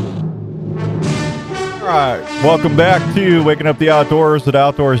 All right, welcome back to Waking Up the Outdoors with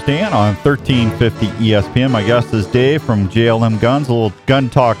Outdoors Dan on 1350 ESPN. My guest is Dave from JLM Guns. A little gun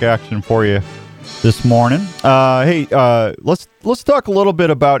talk action for you this morning. Let's talk a little bit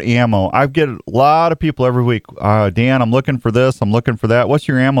about ammo. I get a lot of people every week. Dan, I'm looking for this. I'm looking for that. What's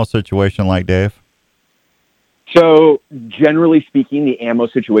your ammo situation like, Dave? So generally speaking, the ammo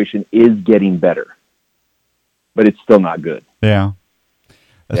situation is getting better, but it's still not good. Yeah.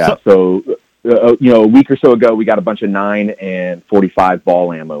 So a week or so ago, we got a bunch of 9 and 45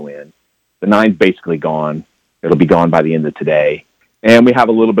 ball ammo in. The 9's basically gone. It'll be gone by the end of today. And we have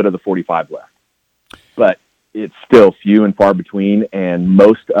a little bit of the 45 left. But it's still few and far between, and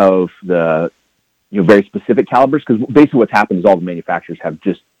most of the very specific calibers, because basically what's happened is all the manufacturers have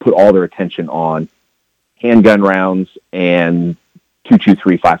just put all their attention on handgun rounds and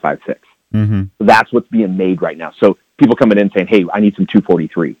 223 5.56. Mm-hmm. So that's what's being made right now. So people coming in saying, hey, I need some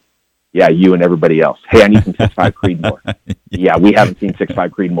 243. Yeah, you and everybody else. Hey, I need some 6.5 Creedmoor. Yeah, we haven't seen 6.5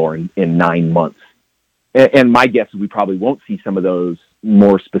 Creedmoor in 9 months. And my guess is we probably won't see some of those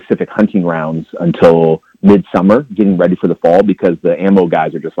more specific hunting rounds until midsummer, getting ready for the fall, because the ammo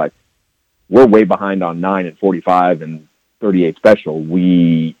guys are just like, we're way behind on 9 and 45 and 38 special.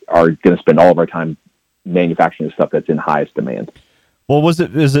 We are going to spend all of our time manufacturing the stuff that's in highest demand. Well, is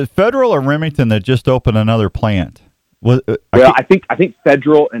it Federal or Remington that just opened another plant? I think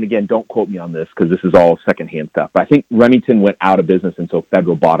Federal, and again, don't quote me on this because this is all secondhand stuff, but I think Remington went out of business, and so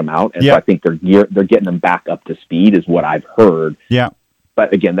Federal bought them out, and so I think they're getting them back up to speed, is what I've heard. Yeah.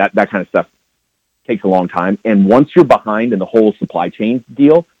 But again, that kind of stuff takes a long time, and once you're behind in the whole supply chain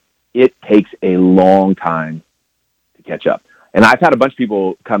deal, it takes a long time to catch up. And I've had a bunch of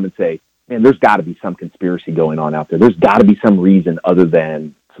people come and say, man, there's got to be some conspiracy going on out there. There's got to be some reason other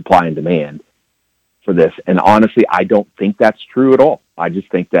than supply and demand for this. And honestly, I don't think that's true at all. I just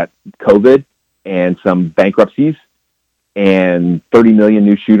think that COVID and some bankruptcies and 30 million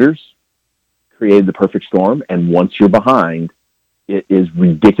new shooters created the perfect storm. And once you're behind, it is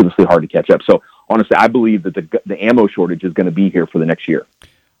ridiculously hard to catch up. So honestly, I believe that the ammo shortage is going to be here for the next year.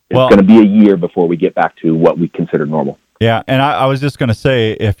 It's going to be a year before we get back to what we consider normal. Yeah, and I was just going to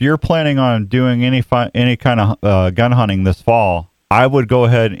say, if you're planning on doing any kind of gun hunting this fall, I would go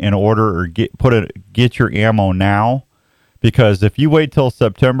ahead and order or get your ammo now, because if you wait till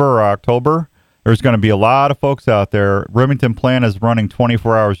September or October, there's going to be a lot of folks out there. Remington plant is running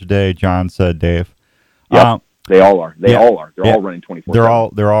 24 hours a day, John said, Dave. Yeah, they all are. They're all running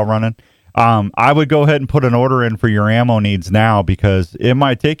 24/7. They're all running. I would go ahead and put an order in for your ammo needs now, because it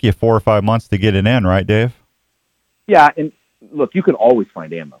might take you 4 or 5 months to get it in, right, Dave? Yeah, and look, you can always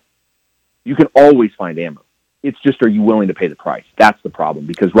find ammo. You can always find ammo. It's just, are you willing to pay the price? That's the problem,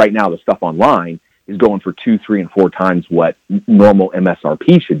 because right now the stuff online is going for 2, 3, and 4 times what normal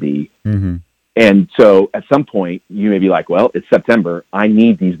MSRP should be. Mm-hmm. And so at some point you may be like, well, it's September. I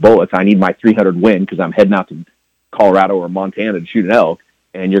need these bullets. I need my 300 win because I'm heading out to Colorado or Montana to shoot an elk.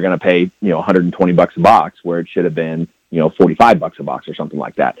 And you're going to pay, $120 a box where it should have been, $45 a box or something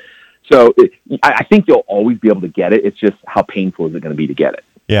like that. So I think you'll always be able to get it. It's just how painful is it going to be to get it?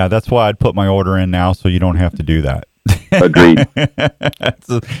 Yeah, that's why I'd put my order in now so you don't have to do that. Agreed.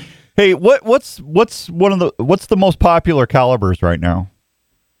 Hey, what's the most popular calibers right now?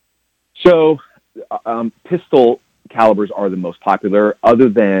 So, pistol calibers are the most popular, other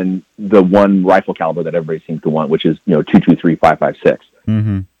than the one rifle caliber that everybody seems to want, which is 223 5.56.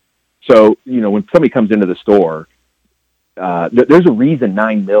 Mm-hmm. So, when somebody comes into the store, there's a reason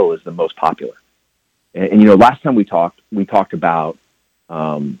 9mm is the most popular. And last time we talked about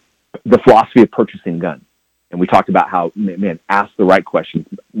the philosophy of purchasing guns. And we talked about how, ask the right questions,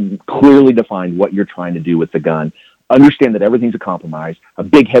 clearly define what you're trying to do with the gun, understand that everything's a compromise. A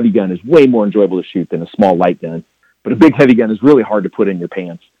big heavy gun is way more enjoyable to shoot than a small light gun, but a big heavy gun is really hard to put in your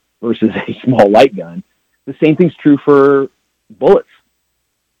pants versus a small light gun. The same thing's true for bullets.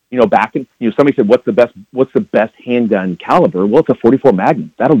 Somebody said, what's the best handgun caliber? Well, it's a 44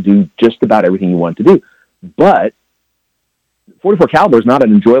 Magnum. That'll do just about everything you want to do. But 44 caliber is not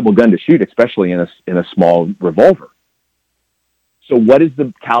an enjoyable gun to shoot, especially in a small revolver. So what is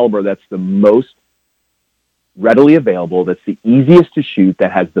the caliber that's the most readily available, that's the easiest to shoot,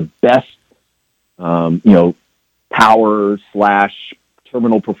 that has the best, power /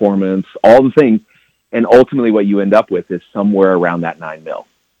 terminal performance, all the things, and ultimately what you end up with is somewhere around that 9mm.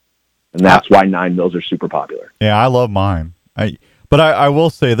 And that's why 9mm are super popular. Yeah, I love mine. But I will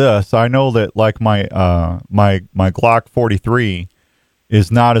say this: I know that like my Glock 43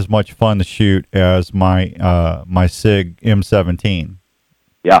 is not as much fun to shoot as my my SIG M17.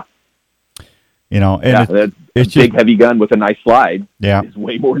 Yeah, and it's big heavy gun with a nice slide. Yeah, is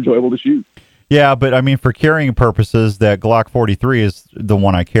way more enjoyable to shoot. Yeah, but I mean, for carrying purposes, that Glock 43 is the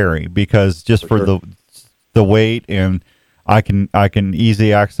one I carry because just for the weight, and I can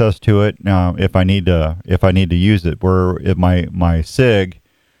easy access to it if I need to use it. Where my SIG,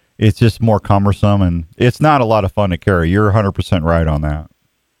 it's just more cumbersome and it's not a lot of fun to carry. You're 100% right on that.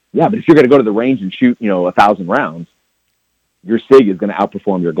 Yeah, but if you're going to go to the range and shoot 1,000 rounds, your SIG is going to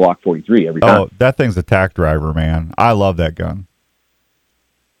outperform your Glock 43 every time. Oh, that thing's a tack driver, man. I love that gun.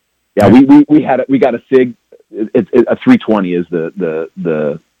 Yeah, we got a SIG. It's a 320 is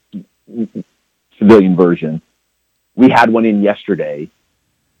the civilian version. We had one in yesterday.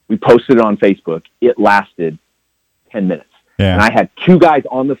 We posted it on Facebook. It lasted 10 minutes. Yeah. And I had 2 guys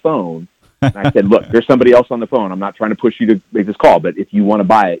on the phone. And I said, look, there's somebody else on the phone. I'm not trying to push you to make this call, but if you want to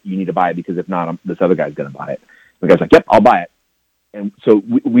buy it, you need to buy it, because if not, this other guy's going to buy it. The guy's like, yep, I'll buy it. And so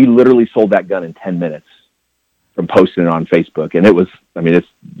we literally sold that gun in 10 minutes from posting it on Facebook. And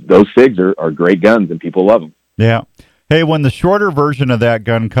those SIGs are great guns and people love them. Yeah. Hey, when the shorter version of that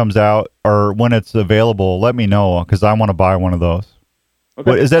gun comes out, or when it's available, let me know, because I want to buy one of those. Okay.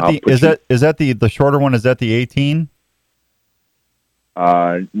 What, is that the shorter one? Is that the 18?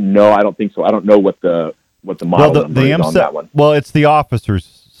 No, I don't think so. I don't know what the model number is on that one. Well, it's the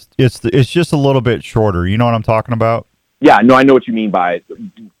officers. It's just a little bit shorter. You know what I'm talking about? Yeah, no, I know what you mean by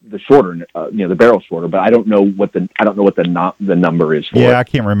the shorter, the barrel shorter, but I don't know what the number is for. Yeah, I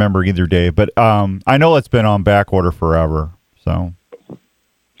can't remember either, Dave, but I know it's been on back order forever. So,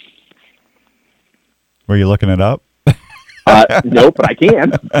 were you looking it up? No, but I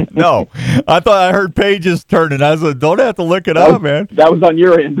can. No, I thought I heard pages turning. I said, don't have to look it up, man. That was on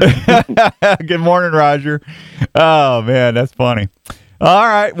your end. Good morning, Roger. Oh, man, that's funny. All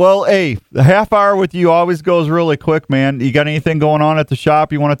right. Well, hey, the half hour with you always goes really quick, man. You got anything going on at the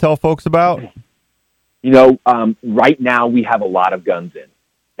shop you want to tell folks about? Right now we have a lot of guns in.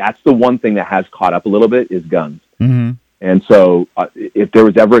 That's the one thing that has caught up a little bit is guns. Mm-hmm. And so if there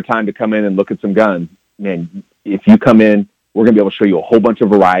was ever a time to come in and look at some guns, man, if you come in, we're going to be able to show you a whole bunch of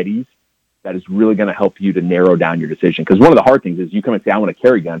varieties that is really going to help you to narrow down your decision. Because one of the hard things is you come and say, I want a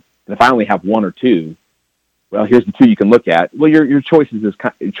carry gun. And if I only have 1 or 2, well, here's the 2 you can look at. Well, your choice is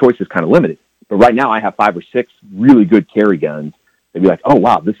kind of limited. But right now I have 5 or 6 really good carry guns. They'd be like, oh,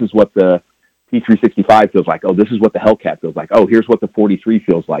 wow, this is what the P365 feels like. Oh, this is what the Hellcat feels like. Oh, here's what the 43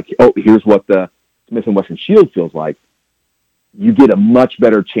 feels like. Oh, here's what the Smith & Wesson Shield feels like. You get a much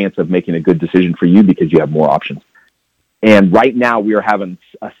better chance of making a good decision for you because you have more options. And right now we are having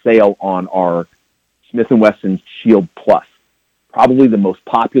a sale on our Smith & Wesson Shield Plus. Probably the most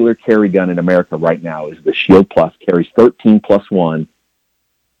popular carry gun in America right now is the Shield Plus. Carries 13+1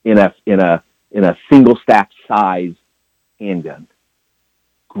 in a in a single stack size handgun.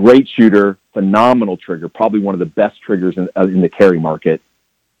 Great shooter, phenomenal trigger, probably one of the best triggers in the carry market.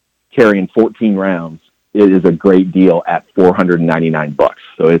 Carrying 14 rounds, it is a great deal at $499.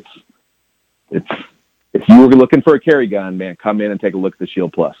 So it's if you were looking for a carry gun, man, come in and take a look at the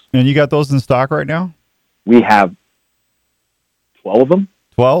Shield Plus. And you got those in stock right now? We have 12 of them.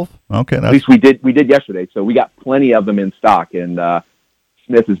 12? Okay. At least we did yesterday, so we got plenty of them in stock, and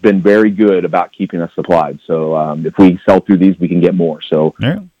Smith has been very good about keeping us supplied. So if we sell through these, we can get more. So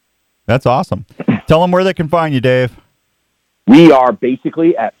yeah, that's awesome. Tell them where they can find you, Dave. We are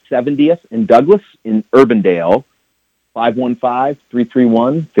basically at 70th and Douglas in Urbandale,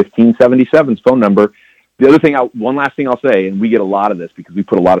 515-331-1577's phone number. The other thing, one last thing I'll say, and we get a lot of this because we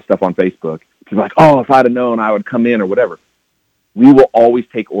put a lot of stuff on Facebook. People are like, oh, if I'd have known, I would come in or whatever. We will always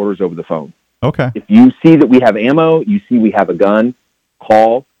take orders over the phone. Okay. If you see that we have ammo, you see we have a gun,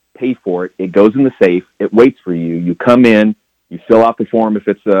 call, pay for it. It goes in the safe. It waits for you. You come in, you fill out the form if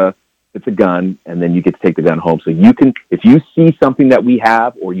it's a gun, and then you get to take the gun home. So you can, if you see something that we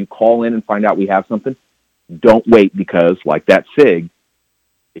have, or you call in and find out we have something, don't wait, because like that SIG,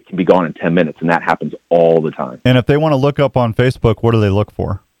 it can be gone in 10 minutes, and that happens all the time. And if they want to look up on Facebook, what do they look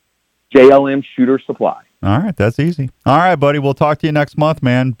for? JLM Shooter Supply. All right, that's easy. All right, buddy, we'll talk to you next month,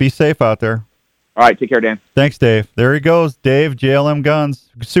 man. Be safe out there. All right, take care, Dan. Thanks, Dave. There he goes, Dave, JLM Guns.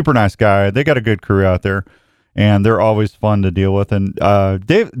 Super nice guy. They got a good crew out there, and they're always fun to deal with. And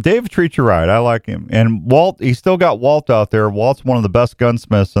Dave treats you right. I like him. And Walt, he's still got Walt out there. Walt's one of the best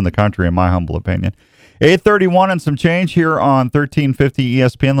gunsmiths in the country, in my humble opinion. 8:31 and some change here on 1350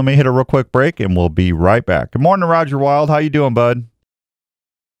 ESPN. Let me hit a real quick break, and we'll be right back. Good morning, Roger Wild. How you doing, bud?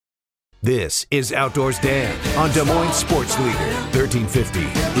 This is Outdoors Dan on Des Moines Sports Leader, 1350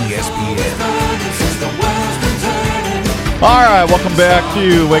 ESPN. All right, welcome back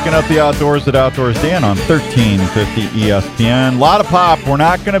to Waking Up the Outdoors at Outdoors Dan on 1350 ESPN. Lotta Pop. We're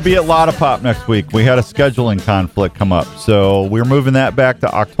not going to be at Lotta Pop next week. We had a scheduling conflict come up, so we're moving that back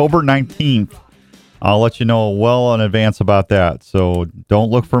to October 19th. I'll let you know well in advance about that. So don't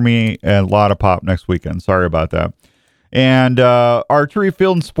look for me at Lotta Pop next weekend. Sorry about that. And Archery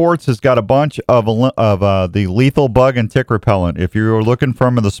Field and Sports has got a bunch of the lethal bug and tick repellent. If you're looking for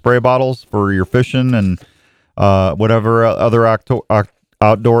them in the spray bottles for your fishing and whatever other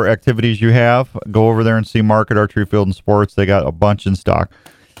outdoor activities you have, go over there and see Mark at Archery Field and Sports. They got a bunch in stock.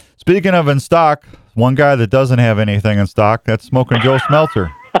 Speaking of in stock, one guy that doesn't have anything in stock, that's Smoking Joe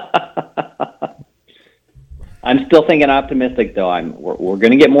Smeltzer. I'm still thinking optimistic, though. We're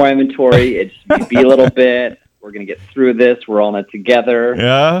going to get more inventory. It's maybe a little bit. We're going to get through this. We're all in it together.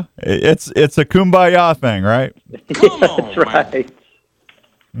 Yeah, it's a kumbaya thing, right? That's right.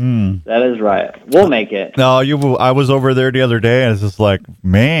 That is right. We'll make it. No, I was over there the other day, and it's just like,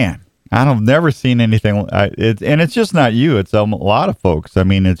 man, I've never seen anything. And it's just not you. It's a lot of folks. I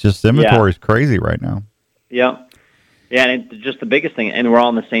mean, it's just inventory is crazy right now. Yeah. Yeah, and it's just the biggest thing, and we're all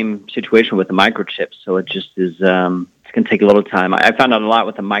in the same situation with the microchips, so it just is, it's going to take a little time. I found out a lot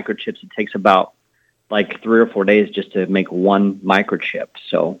with the microchips. It takes about, 3 or 4 days just to make one microchip,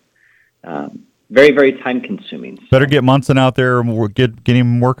 so very, very time-consuming. So. Better get Munson out there and get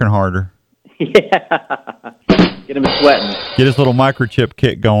him working harder. Yeah. Get him sweating. Get his little microchip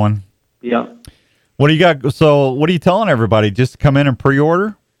kit going. Yeah. What do you got? So what are you telling everybody? Just come in and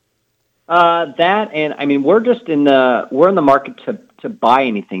pre-order? That, and I mean, we're in the market to buy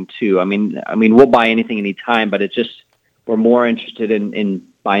anything too. I mean, we'll buy anything anytime, but it's just, we're more interested in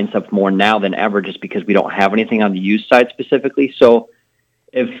buying stuff more now than ever, just because we don't have anything on the used side specifically. So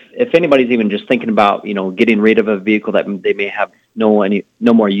if anybody's even just thinking about, getting rid of a vehicle that they may have no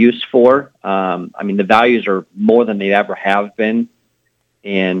more use for, I mean, the values are more than they ever have been.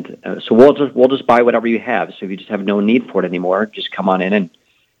 And so we'll just buy whatever you have. So if you just have no need for it anymore, just come on in and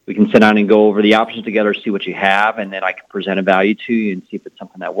we can sit down and go over the options together, see what you have, and then I can present a value to you and see if it's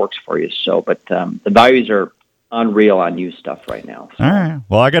something that works for you. So, but the values are unreal on used stuff right now. So. All right.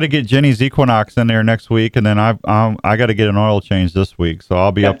 Well, I got to get Jenny's Equinox in there next week, and then I got to get an oil change this week, so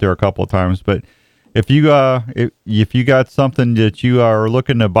I'll be up there a couple of times. But if you got something that you are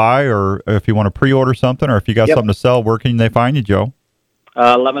looking to buy, or if you want to pre-order something, or if you got something to sell, where can they find you, Joe?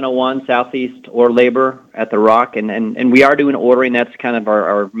 1101 Southeast or Labor at the Rock, and we are doing ordering. That's kind of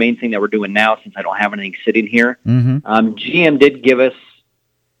our main thing that we're doing now, since I don't have anything sitting here. Mm-hmm. GM did give us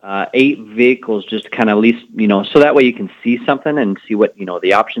 8 vehicles, just to kind of at least, so that way you can see something and see what,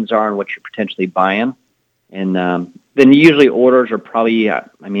 the options are and what you're potentially buying. And then usually orders are probably,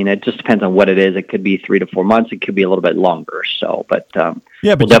 it just depends on what it is. It could be 3 to 4 months. It could be a little bit longer. So, but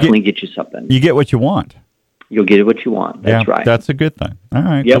we'll definitely get you something. You get what you want. You'll get what you want. That's right. That's a good thing. All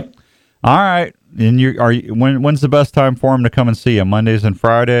right. Yep. All right. And when's the best time for him to come and see you? Mondays and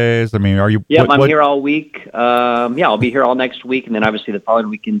Fridays? I mean, are you? Yeah, I'm here all week. I'll be here all next week, and then obviously the following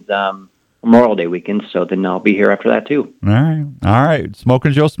weekend's Memorial Day weekend. So then I'll be here after that too. All right.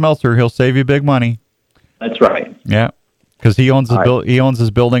 Smoking Joe Smeltzer, he'll save you big money. That's right. Yeah, because he owns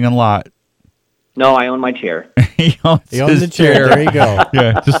his building and lot. No, I own my chair. he owns the chair. There you go.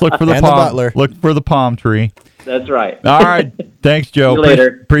 Yeah, just look for the and palm. The butler. Look for the palm tree. That's right. All right. Thanks, Joe. See you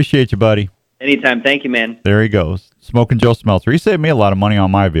later. Appreciate you, buddy. Anytime. Thank you, man. There he goes. Smoking Joe Smeltzer. He saved me a lot of money on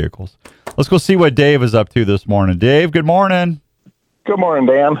my vehicles. Let's go see what Dave is up to this morning. Dave, good morning. Good morning,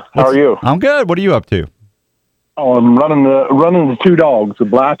 Dan. How are you? I'm good. What are you up to? Oh, I'm running the two dogs, a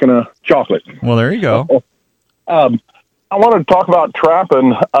black and a chocolate. Well, there you go. I wanted to talk about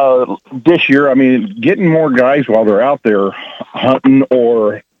trapping this year. I mean, getting more guys while they're out there hunting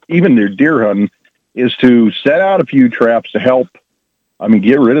or even their deer hunting is to set out a few traps to help. I mean,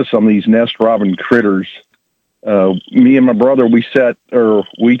 get rid of some of these nest robbing critters. Me and my brother, we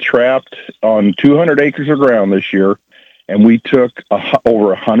trapped on 200 acres of ground this year, and we took over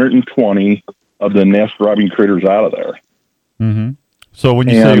 120 of the nest robbing critters out of there. Mm-hmm. So when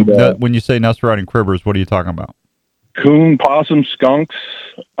you say nest robbing critters, what are you talking about? Coon, possum, skunks.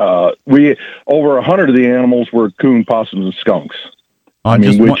 We over 100 of the animals were coon, possums, and skunks.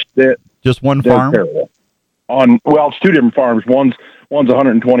 Just one farm. Terrible. It's two different farms. One's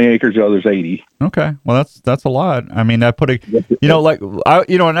 120 acres, the other's 80. Okay, well that's a lot. I mean, I think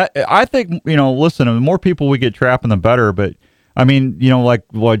listen, the more people we get trapping, the better. But I mean, like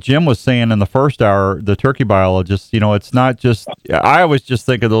what Jim was saying in the first hour, the turkey biologist. It's not just. I always just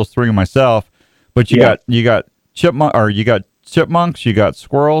think of those three myself, but you got chipmunks, you got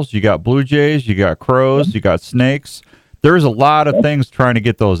squirrels, you got blue jays, you got crows, you got snakes. There's a lot of things trying to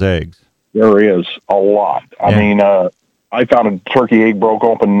get those eggs. There is a lot. I mean, I found a turkey egg broke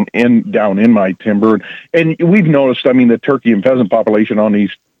open down in my timber, and we've noticed. I mean, the turkey and pheasant population on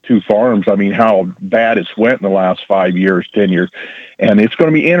these two farms. I mean, how bad it's went in the last 5 years, 10 years, and it's going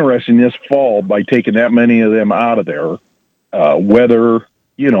to be interesting this fall by taking that many of them out of there. Whether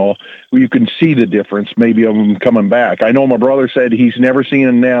you can see the difference maybe of them coming back. I know my brother said he's never seen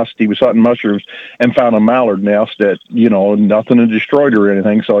a nest. He was hunting mushrooms and found a mallard nest that, nothing had destroyed or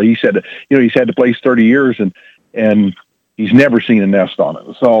anything. So he said, he's had the place 30 years and he's never seen a nest on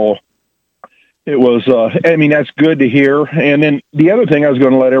it. So it was, that's good to hear. And then the other thing I was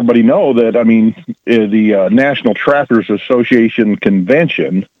going to let everybody know that, the National Trappers Association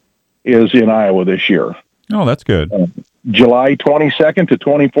convention is in Iowa this year. Oh, that's good. July 22nd to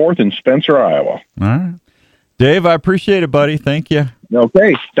 24th in Spencer, Iowa. All right. Dave, I appreciate it, buddy. Thank you.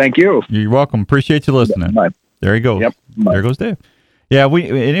 Okay. Thank you. You're welcome. Appreciate you listening. Bye. There he goes. Yep. Bye. There goes Dave. Yeah,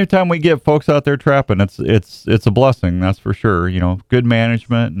 anytime we get folks out there trapping, it's a blessing, that's for sure. Good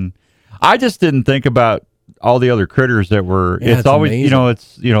management, and I just didn't think about all the other critters that were. Yeah, it's always amazing.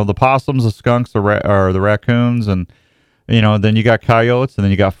 It's the possums, the skunks, the raccoons, and then you got coyotes, and then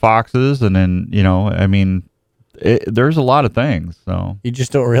you got foxes, and then there's a lot of things. So you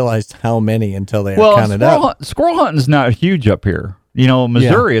just don't realize how many until they are counted up. Squirrel hunting's not huge up here.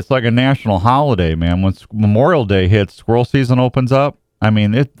 Missouri, It's like a national holiday, man. When Memorial Day hits, squirrel season opens up.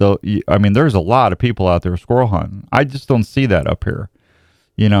 There's a lot of people out there squirrel hunting. I just don't see that up here.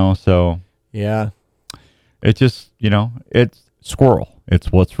 So yeah, it just it's squirrel.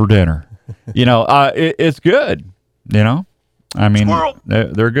 It's what's for dinner. It's good. Squirrel.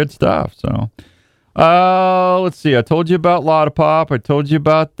 They're good stuff. So. Let's see. I told you about Lotta Pop. I told you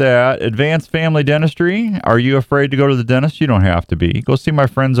about that. Advanced Family Dentistry. Are you afraid to go to the dentist? You don't have to be. Go see my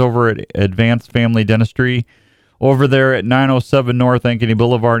friends over at Advanced Family Dentistry over there at 907 North Ankeny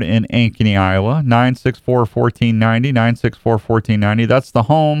Boulevard in Ankeny, Iowa. 964-1490, 964-1490. That's the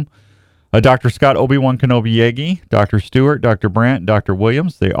home. Dr. Scott Obi-Wan Kenobi Yegi, Dr. Stewart, Dr. Brandt, Dr.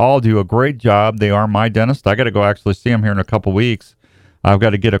 Williams. They all do a great job. They are my dentist. I got to go actually see them here in a couple weeks. I've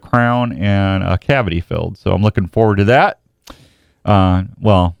got to get a crown and a cavity filled, so I'm looking forward to that.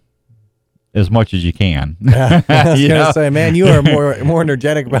 As much as you can. I was gonna say, man, you are more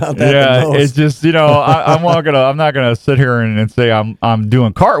energetic about that. Yeah, than most. it's just I'm not gonna sit here and say I'm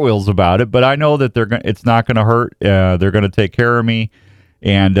doing cartwheels about it, but I know that it's not gonna hurt. They're gonna take care of me,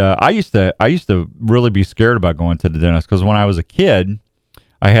 and I used to really be scared about going to the dentist because when I was a kid,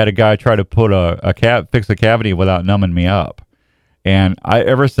 I had a guy try to put fix a cavity without numbing me up. And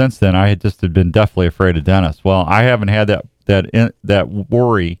ever since then, I had been deathly afraid of dentists. Well, I haven't had that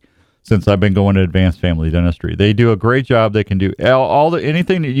worry since I've been going to Advanced Family Dentistry. They do a great job. They can do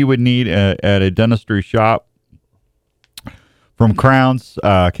anything that you would need at a dentistry shop, from crowns,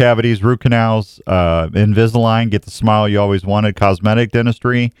 cavities, root canals, Invisalign, get the smile you always wanted, cosmetic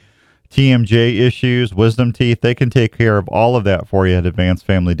dentistry, TMJ issues, wisdom teeth. They can take care of all of that for you at Advanced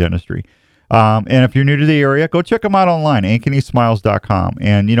Family Dentistry. And if you're new to the area, go check them out online, AnkenySmiles.com.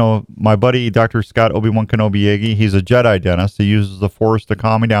 And, you know, my buddy, Dr. Scott Obi-Wan Kenobi Yagi, he's a Jedi dentist. He uses the Force to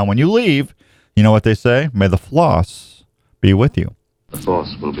calm me down. When you leave, you know what they say? May the floss be with you. The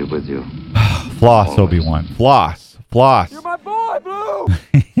Force will be with you. Floss, always. Obi-Wan. Floss. You're my boy, Blue.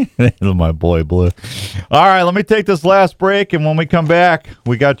 You're my boy, Blue. All right, let me take this last break, and when we come back,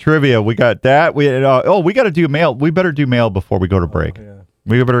 we got trivia. We got that. We got to do mail. We better do mail before we go to break. Yeah.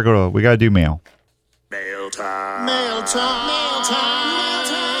 We got to do mail. Mail time. Mail time. Mail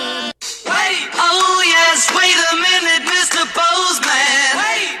time. Wait, oh yes, wait a minute, Mr. Postman.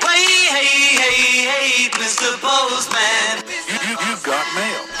 Hey, Mr. Postman. You've got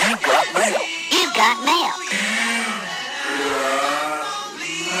mail. You've got mail. You've got mail.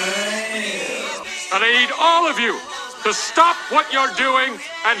 I need all of you to stop what you're doing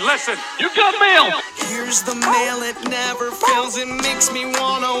and listen. You've got mail. Here's the mail, it never fails. It makes me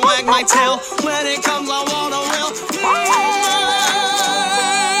wanna wag my tail. When it comes, I wanna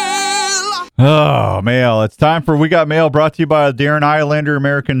will. Oh, mail. It's time for We Got Mail, brought to you by Darren Islander,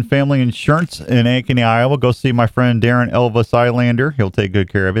 American Family Insurance in Ankeny, Iowa. Go see my friend Darren Elvis Islander. He'll take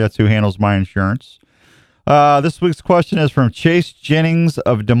good care of you. That's who handles my insurance. This week's question is from Chase Jennings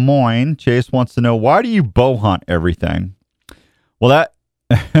of Des Moines. Chase wants to know, why do you bow hunt everything? Well, that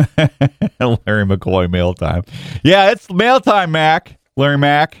Larry McCoy mail time. Yeah, it's mail time, Mac. Larry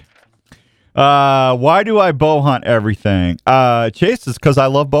Mac. Why do I bow hunt everything? Chase, is because I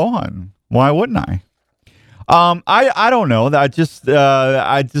love bow hunting. Why wouldn't I? I don't know. I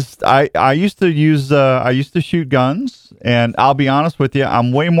used to shoot guns, and I'll be honest with you,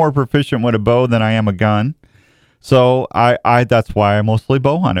 I'm way more proficient with a bow than I am a gun. So I that's why I mostly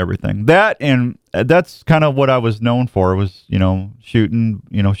bow hunt everything. And that's kind of what I was known for, was, shooting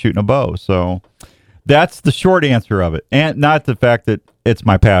a bow. So that's the short answer of it. And not the fact that it's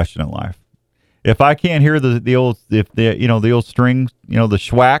my passion in life. If I can't hear the old string, the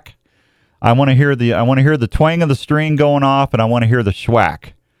schwack, I want to hear the twang of the string going off, and I want to hear the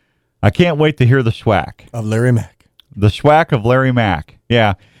schwack. I can't wait to hear the schwack of Larry Mack. The schwack of Larry Mack.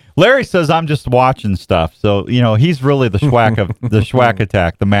 Yeah. Larry says I'm just watching stuff. So, he's really the schwack of the schwack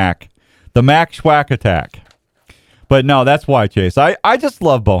attack, the Mac schwack attack. But no, that's why, Chase. I just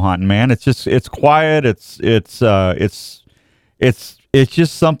love bow hunting, man. It's quiet. It's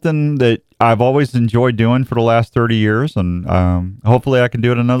just something that I've always enjoyed doing for the last 30 years, and hopefully I can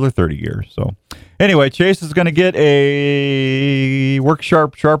do it another 30 years. So anyway, Chase is going to get a Work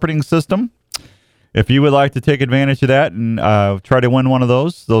Sharp sharpening system. If you would like to take advantage of that and try to win one of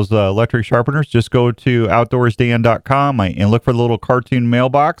those electric sharpeners, just go to outdoorsdan.com and look for the little cartoon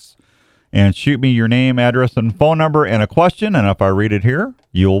mailbox and shoot me your name, address, and phone number and a question. And if I read it here,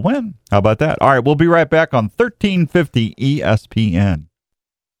 you'll win. How about that? All right, we'll be right back on 1350 ESPN.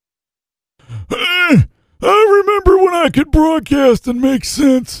 I remember when I could broadcast and make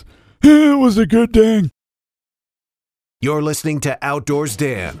sense. It was a good day. You're listening to Outdoors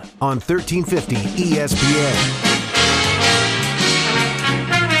Dan on 1350 ESPN.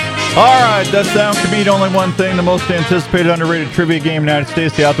 All right, that sound can mean only one thing. The most anticipated underrated trivia game in the United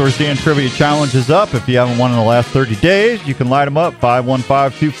States, the Outdoors Dan Trivia Challenge, is up. If you haven't won in the last 30 days, you can light them up.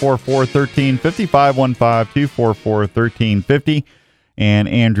 515-244-1350, 515-244-1350. And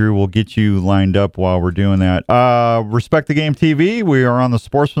Andrew will get you lined up while we're doing that. Respect the Game TV. We are on the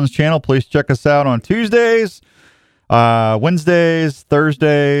Sportsman's Channel. Please check us out on Tuesdays, Wednesdays,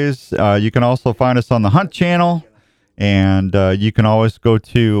 Thursdays. You can also find us on the Hunt Channel. And you can always go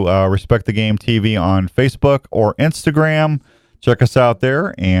to Respect the Game TV on Facebook or Instagram. Check us out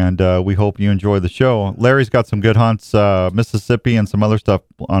there, and we hope you enjoy the show. Larry's got some good hunts, Mississippi, and some other stuff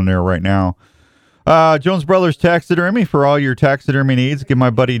on there right now. Jones Brothers Taxidermy, for all your taxidermy needs. Give my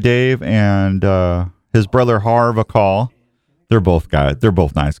buddy Dave and his brother Harv a call. They're both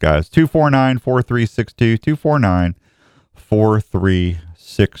nice guys. 249-4362,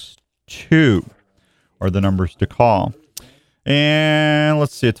 249-4362 are the numbers to call. And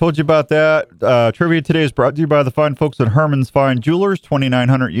let's see, I told you about that. Trivia today is brought to you by the fine folks at Herman's Fine Jewelers,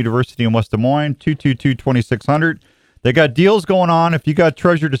 2900 University in West Des Moines, 222-2600. They got deals going on. If you got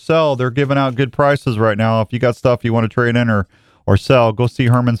treasure to sell, they're giving out good prices right now. If you got stuff you want to trade in or sell, go see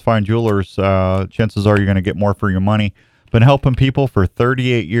Herman's Fine Jewelers. Chances are you're going to get more for your money. Been helping people for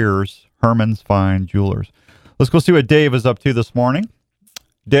 38 years, Herman's Fine Jewelers. Let's go see what Dave is up to this morning.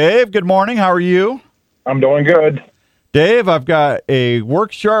 Dave, good morning. How are you? I'm doing good. Dave, I've got a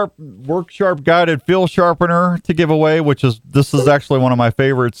Work Sharp guided field sharpener to give away, this is actually one of my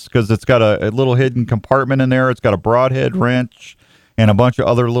favorites because it's got a little hidden compartment in there. It's got a broadhead wrench. and a bunch of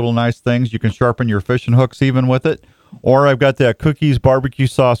other little nice things. You can sharpen your fishing hooks even with it. Or I've got that Cookies barbecue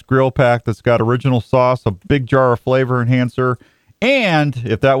sauce grill pack that's got original sauce, a big jar of flavor enhancer, and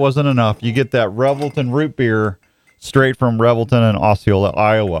if that wasn't enough, you get that Revelton root beer straight from Revelton in Osceola,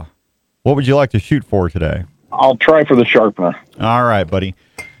 Iowa. What would you like to shoot for today? I'll try for the sharpener. All right, buddy.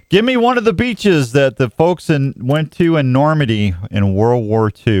 Give me one of the beaches that the folks went to in Normandy in World War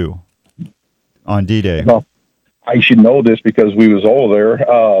II on D-Day. Well, I should know this because we was over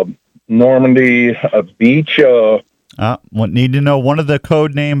there. Normandy beach. Need to know one of the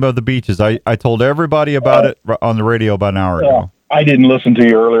code name of the beaches. I told everybody about it on the radio about an hour ago. I didn't listen to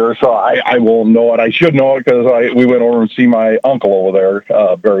you earlier, so I won't know it. I should know it because we went over and see my uncle over there,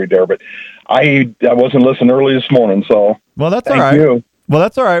 buried there. But I wasn't listening early this morning, so well, that's all right. You. Well,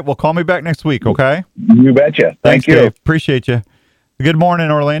 that's all right. Well, call me back next week, okay? You betcha. Thanks, you. Dave. Appreciate you. Good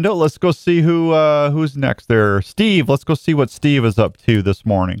morning, Orlando. Let's go see who's next there. Steve, let's go see what Steve is up to this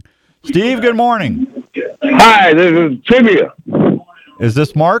morning. Steve, good morning. Hi, this is Trivia. Is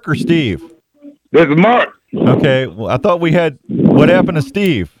this Mark or Steve? This is Mark. Okay, well, I thought we had... What happened to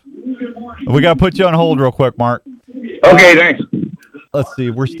Steve? We got to put you on hold real quick, Mark. Okay, thanks. Let's see,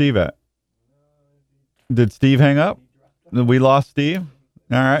 where's Steve at? Did Steve hang up? We lost Steve?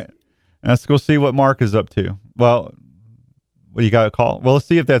 All right. Let's go see what Mark is up to. Well, what you got to call? Well, let's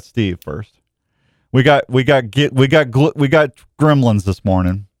see if that's Steve first. We got gremlins this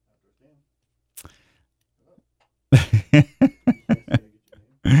morning.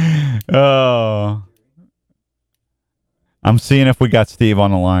 Oh, I'm seeing if we got Steve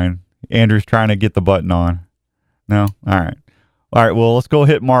on the line. Andrew's trying to get the button on. No? All right. Well, let's go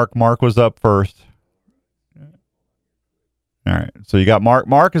hit Mark. Mark was up first. All right. So you got Mark.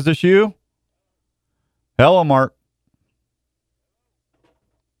 Mark, is this you? Hello, Mark.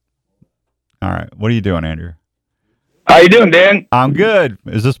 All right. What are you doing, Andrew? How you doing, Dan? I'm good.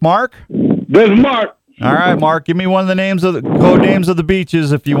 Is this Mark? This is Mark. All right, Mark. Give me one of the names of the code names of the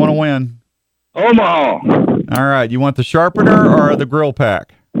beaches if you want to win. Omaha. All right. You want the sharpener or the grill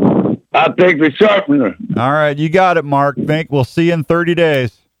pack? I'll take the sharpener. All right. You got it, Mark. We'll see you in 30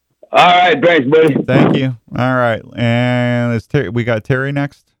 days. All right. Thanks, buddy. Thank you. All right. And we got Terry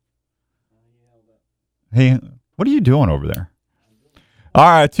next. Hey, what are you doing over there? All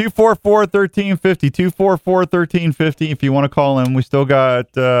right. 244-1350. 244-1350. If you want to call in, we still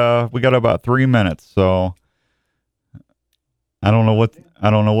got about 3 minutes. So I don't know what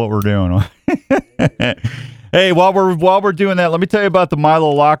we're doing. Hey, while we're doing that, let me tell you about the Milo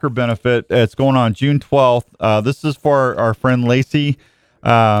Locker benefit. It's going on June 12th. This is for our friend Lacey.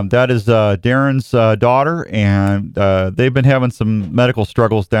 That is Darren's daughter, and they've been having some medical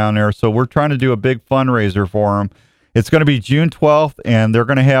struggles down there. So we're trying to do a big fundraiser for them. It's going to be June 12th, and they're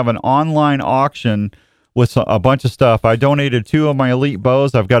going to have an online auction with a bunch of stuff. I donated 2 of my Elite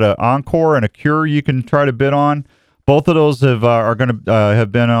bows. I've got an Encore and a Cure you can try to bid on. Both of those are going to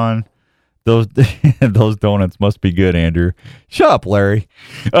have been on. Those those donuts must be good, Andrew. Shut up, Larry.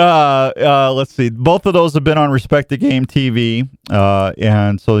 Let's see. Both of those have been on Respect the Game TV,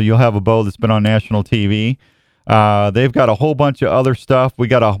 and so you'll have a bow that's been on national TV. They've got a whole bunch of other stuff. We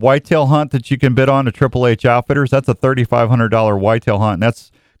got a whitetail hunt that you can bid on to Triple H Outfitters. That's a $3,500 whitetail hunt, and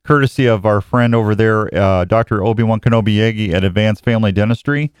that's courtesy of our friend over there, Dr. Obi-Wan Kenobi Yagi at Advanced Family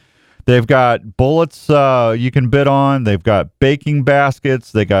Dentistry. They've got bullets you can bid on. They've got baking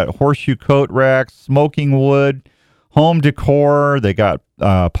baskets. They got horseshoe coat racks, smoking wood, home decor. They got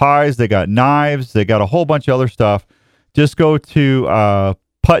pies. They got knives. They got a whole bunch of other stuff. Just go to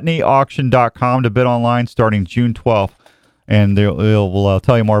putneyauction.com to bid online starting June 12th, and we'll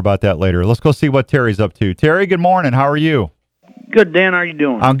tell you more about that later. Let's go see what Terry's up to. Terry, good morning. How are you? Good, Dan. How are you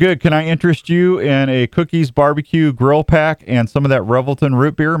doing? I'm good. Can I interest you in a Cookies barbecue grill pack and some of that Revelton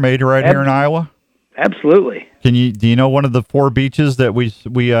root beer made right here in Iowa? Absolutely. Do you know one of the 4 beaches that we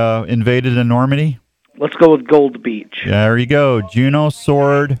invaded in Normandy? Let's go with Gold Beach. There you go. Juneau,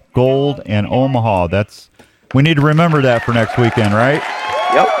 Sword, Gold, and Omaha. We need to remember that for next weekend, right?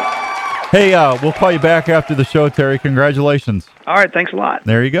 Yep. Hey, we'll call you back after the show, Terry. Congratulations. All right. Thanks a lot.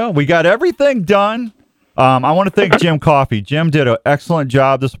 There you go. We got everything done. I want to thank Jim Coffey. Jim did an excellent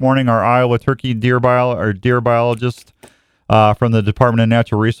job this morning, our Iowa turkey deer biologist from the Department of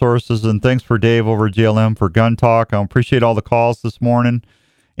Natural Resources. And thanks for Dave over at JLM for Gun Talk. I appreciate all the calls this morning.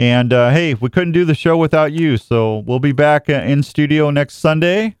 And, hey, we couldn't do the show without you. So we'll be back in studio next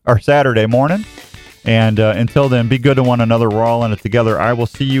Saturday morning. And until then, be good to one another. We're all in it together. I will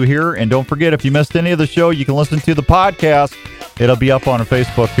see you here. And don't forget, if you missed any of the show, you can listen to the podcast. It'll be up on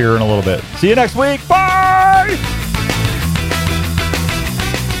Facebook here in a little bit. See you next week. Bye!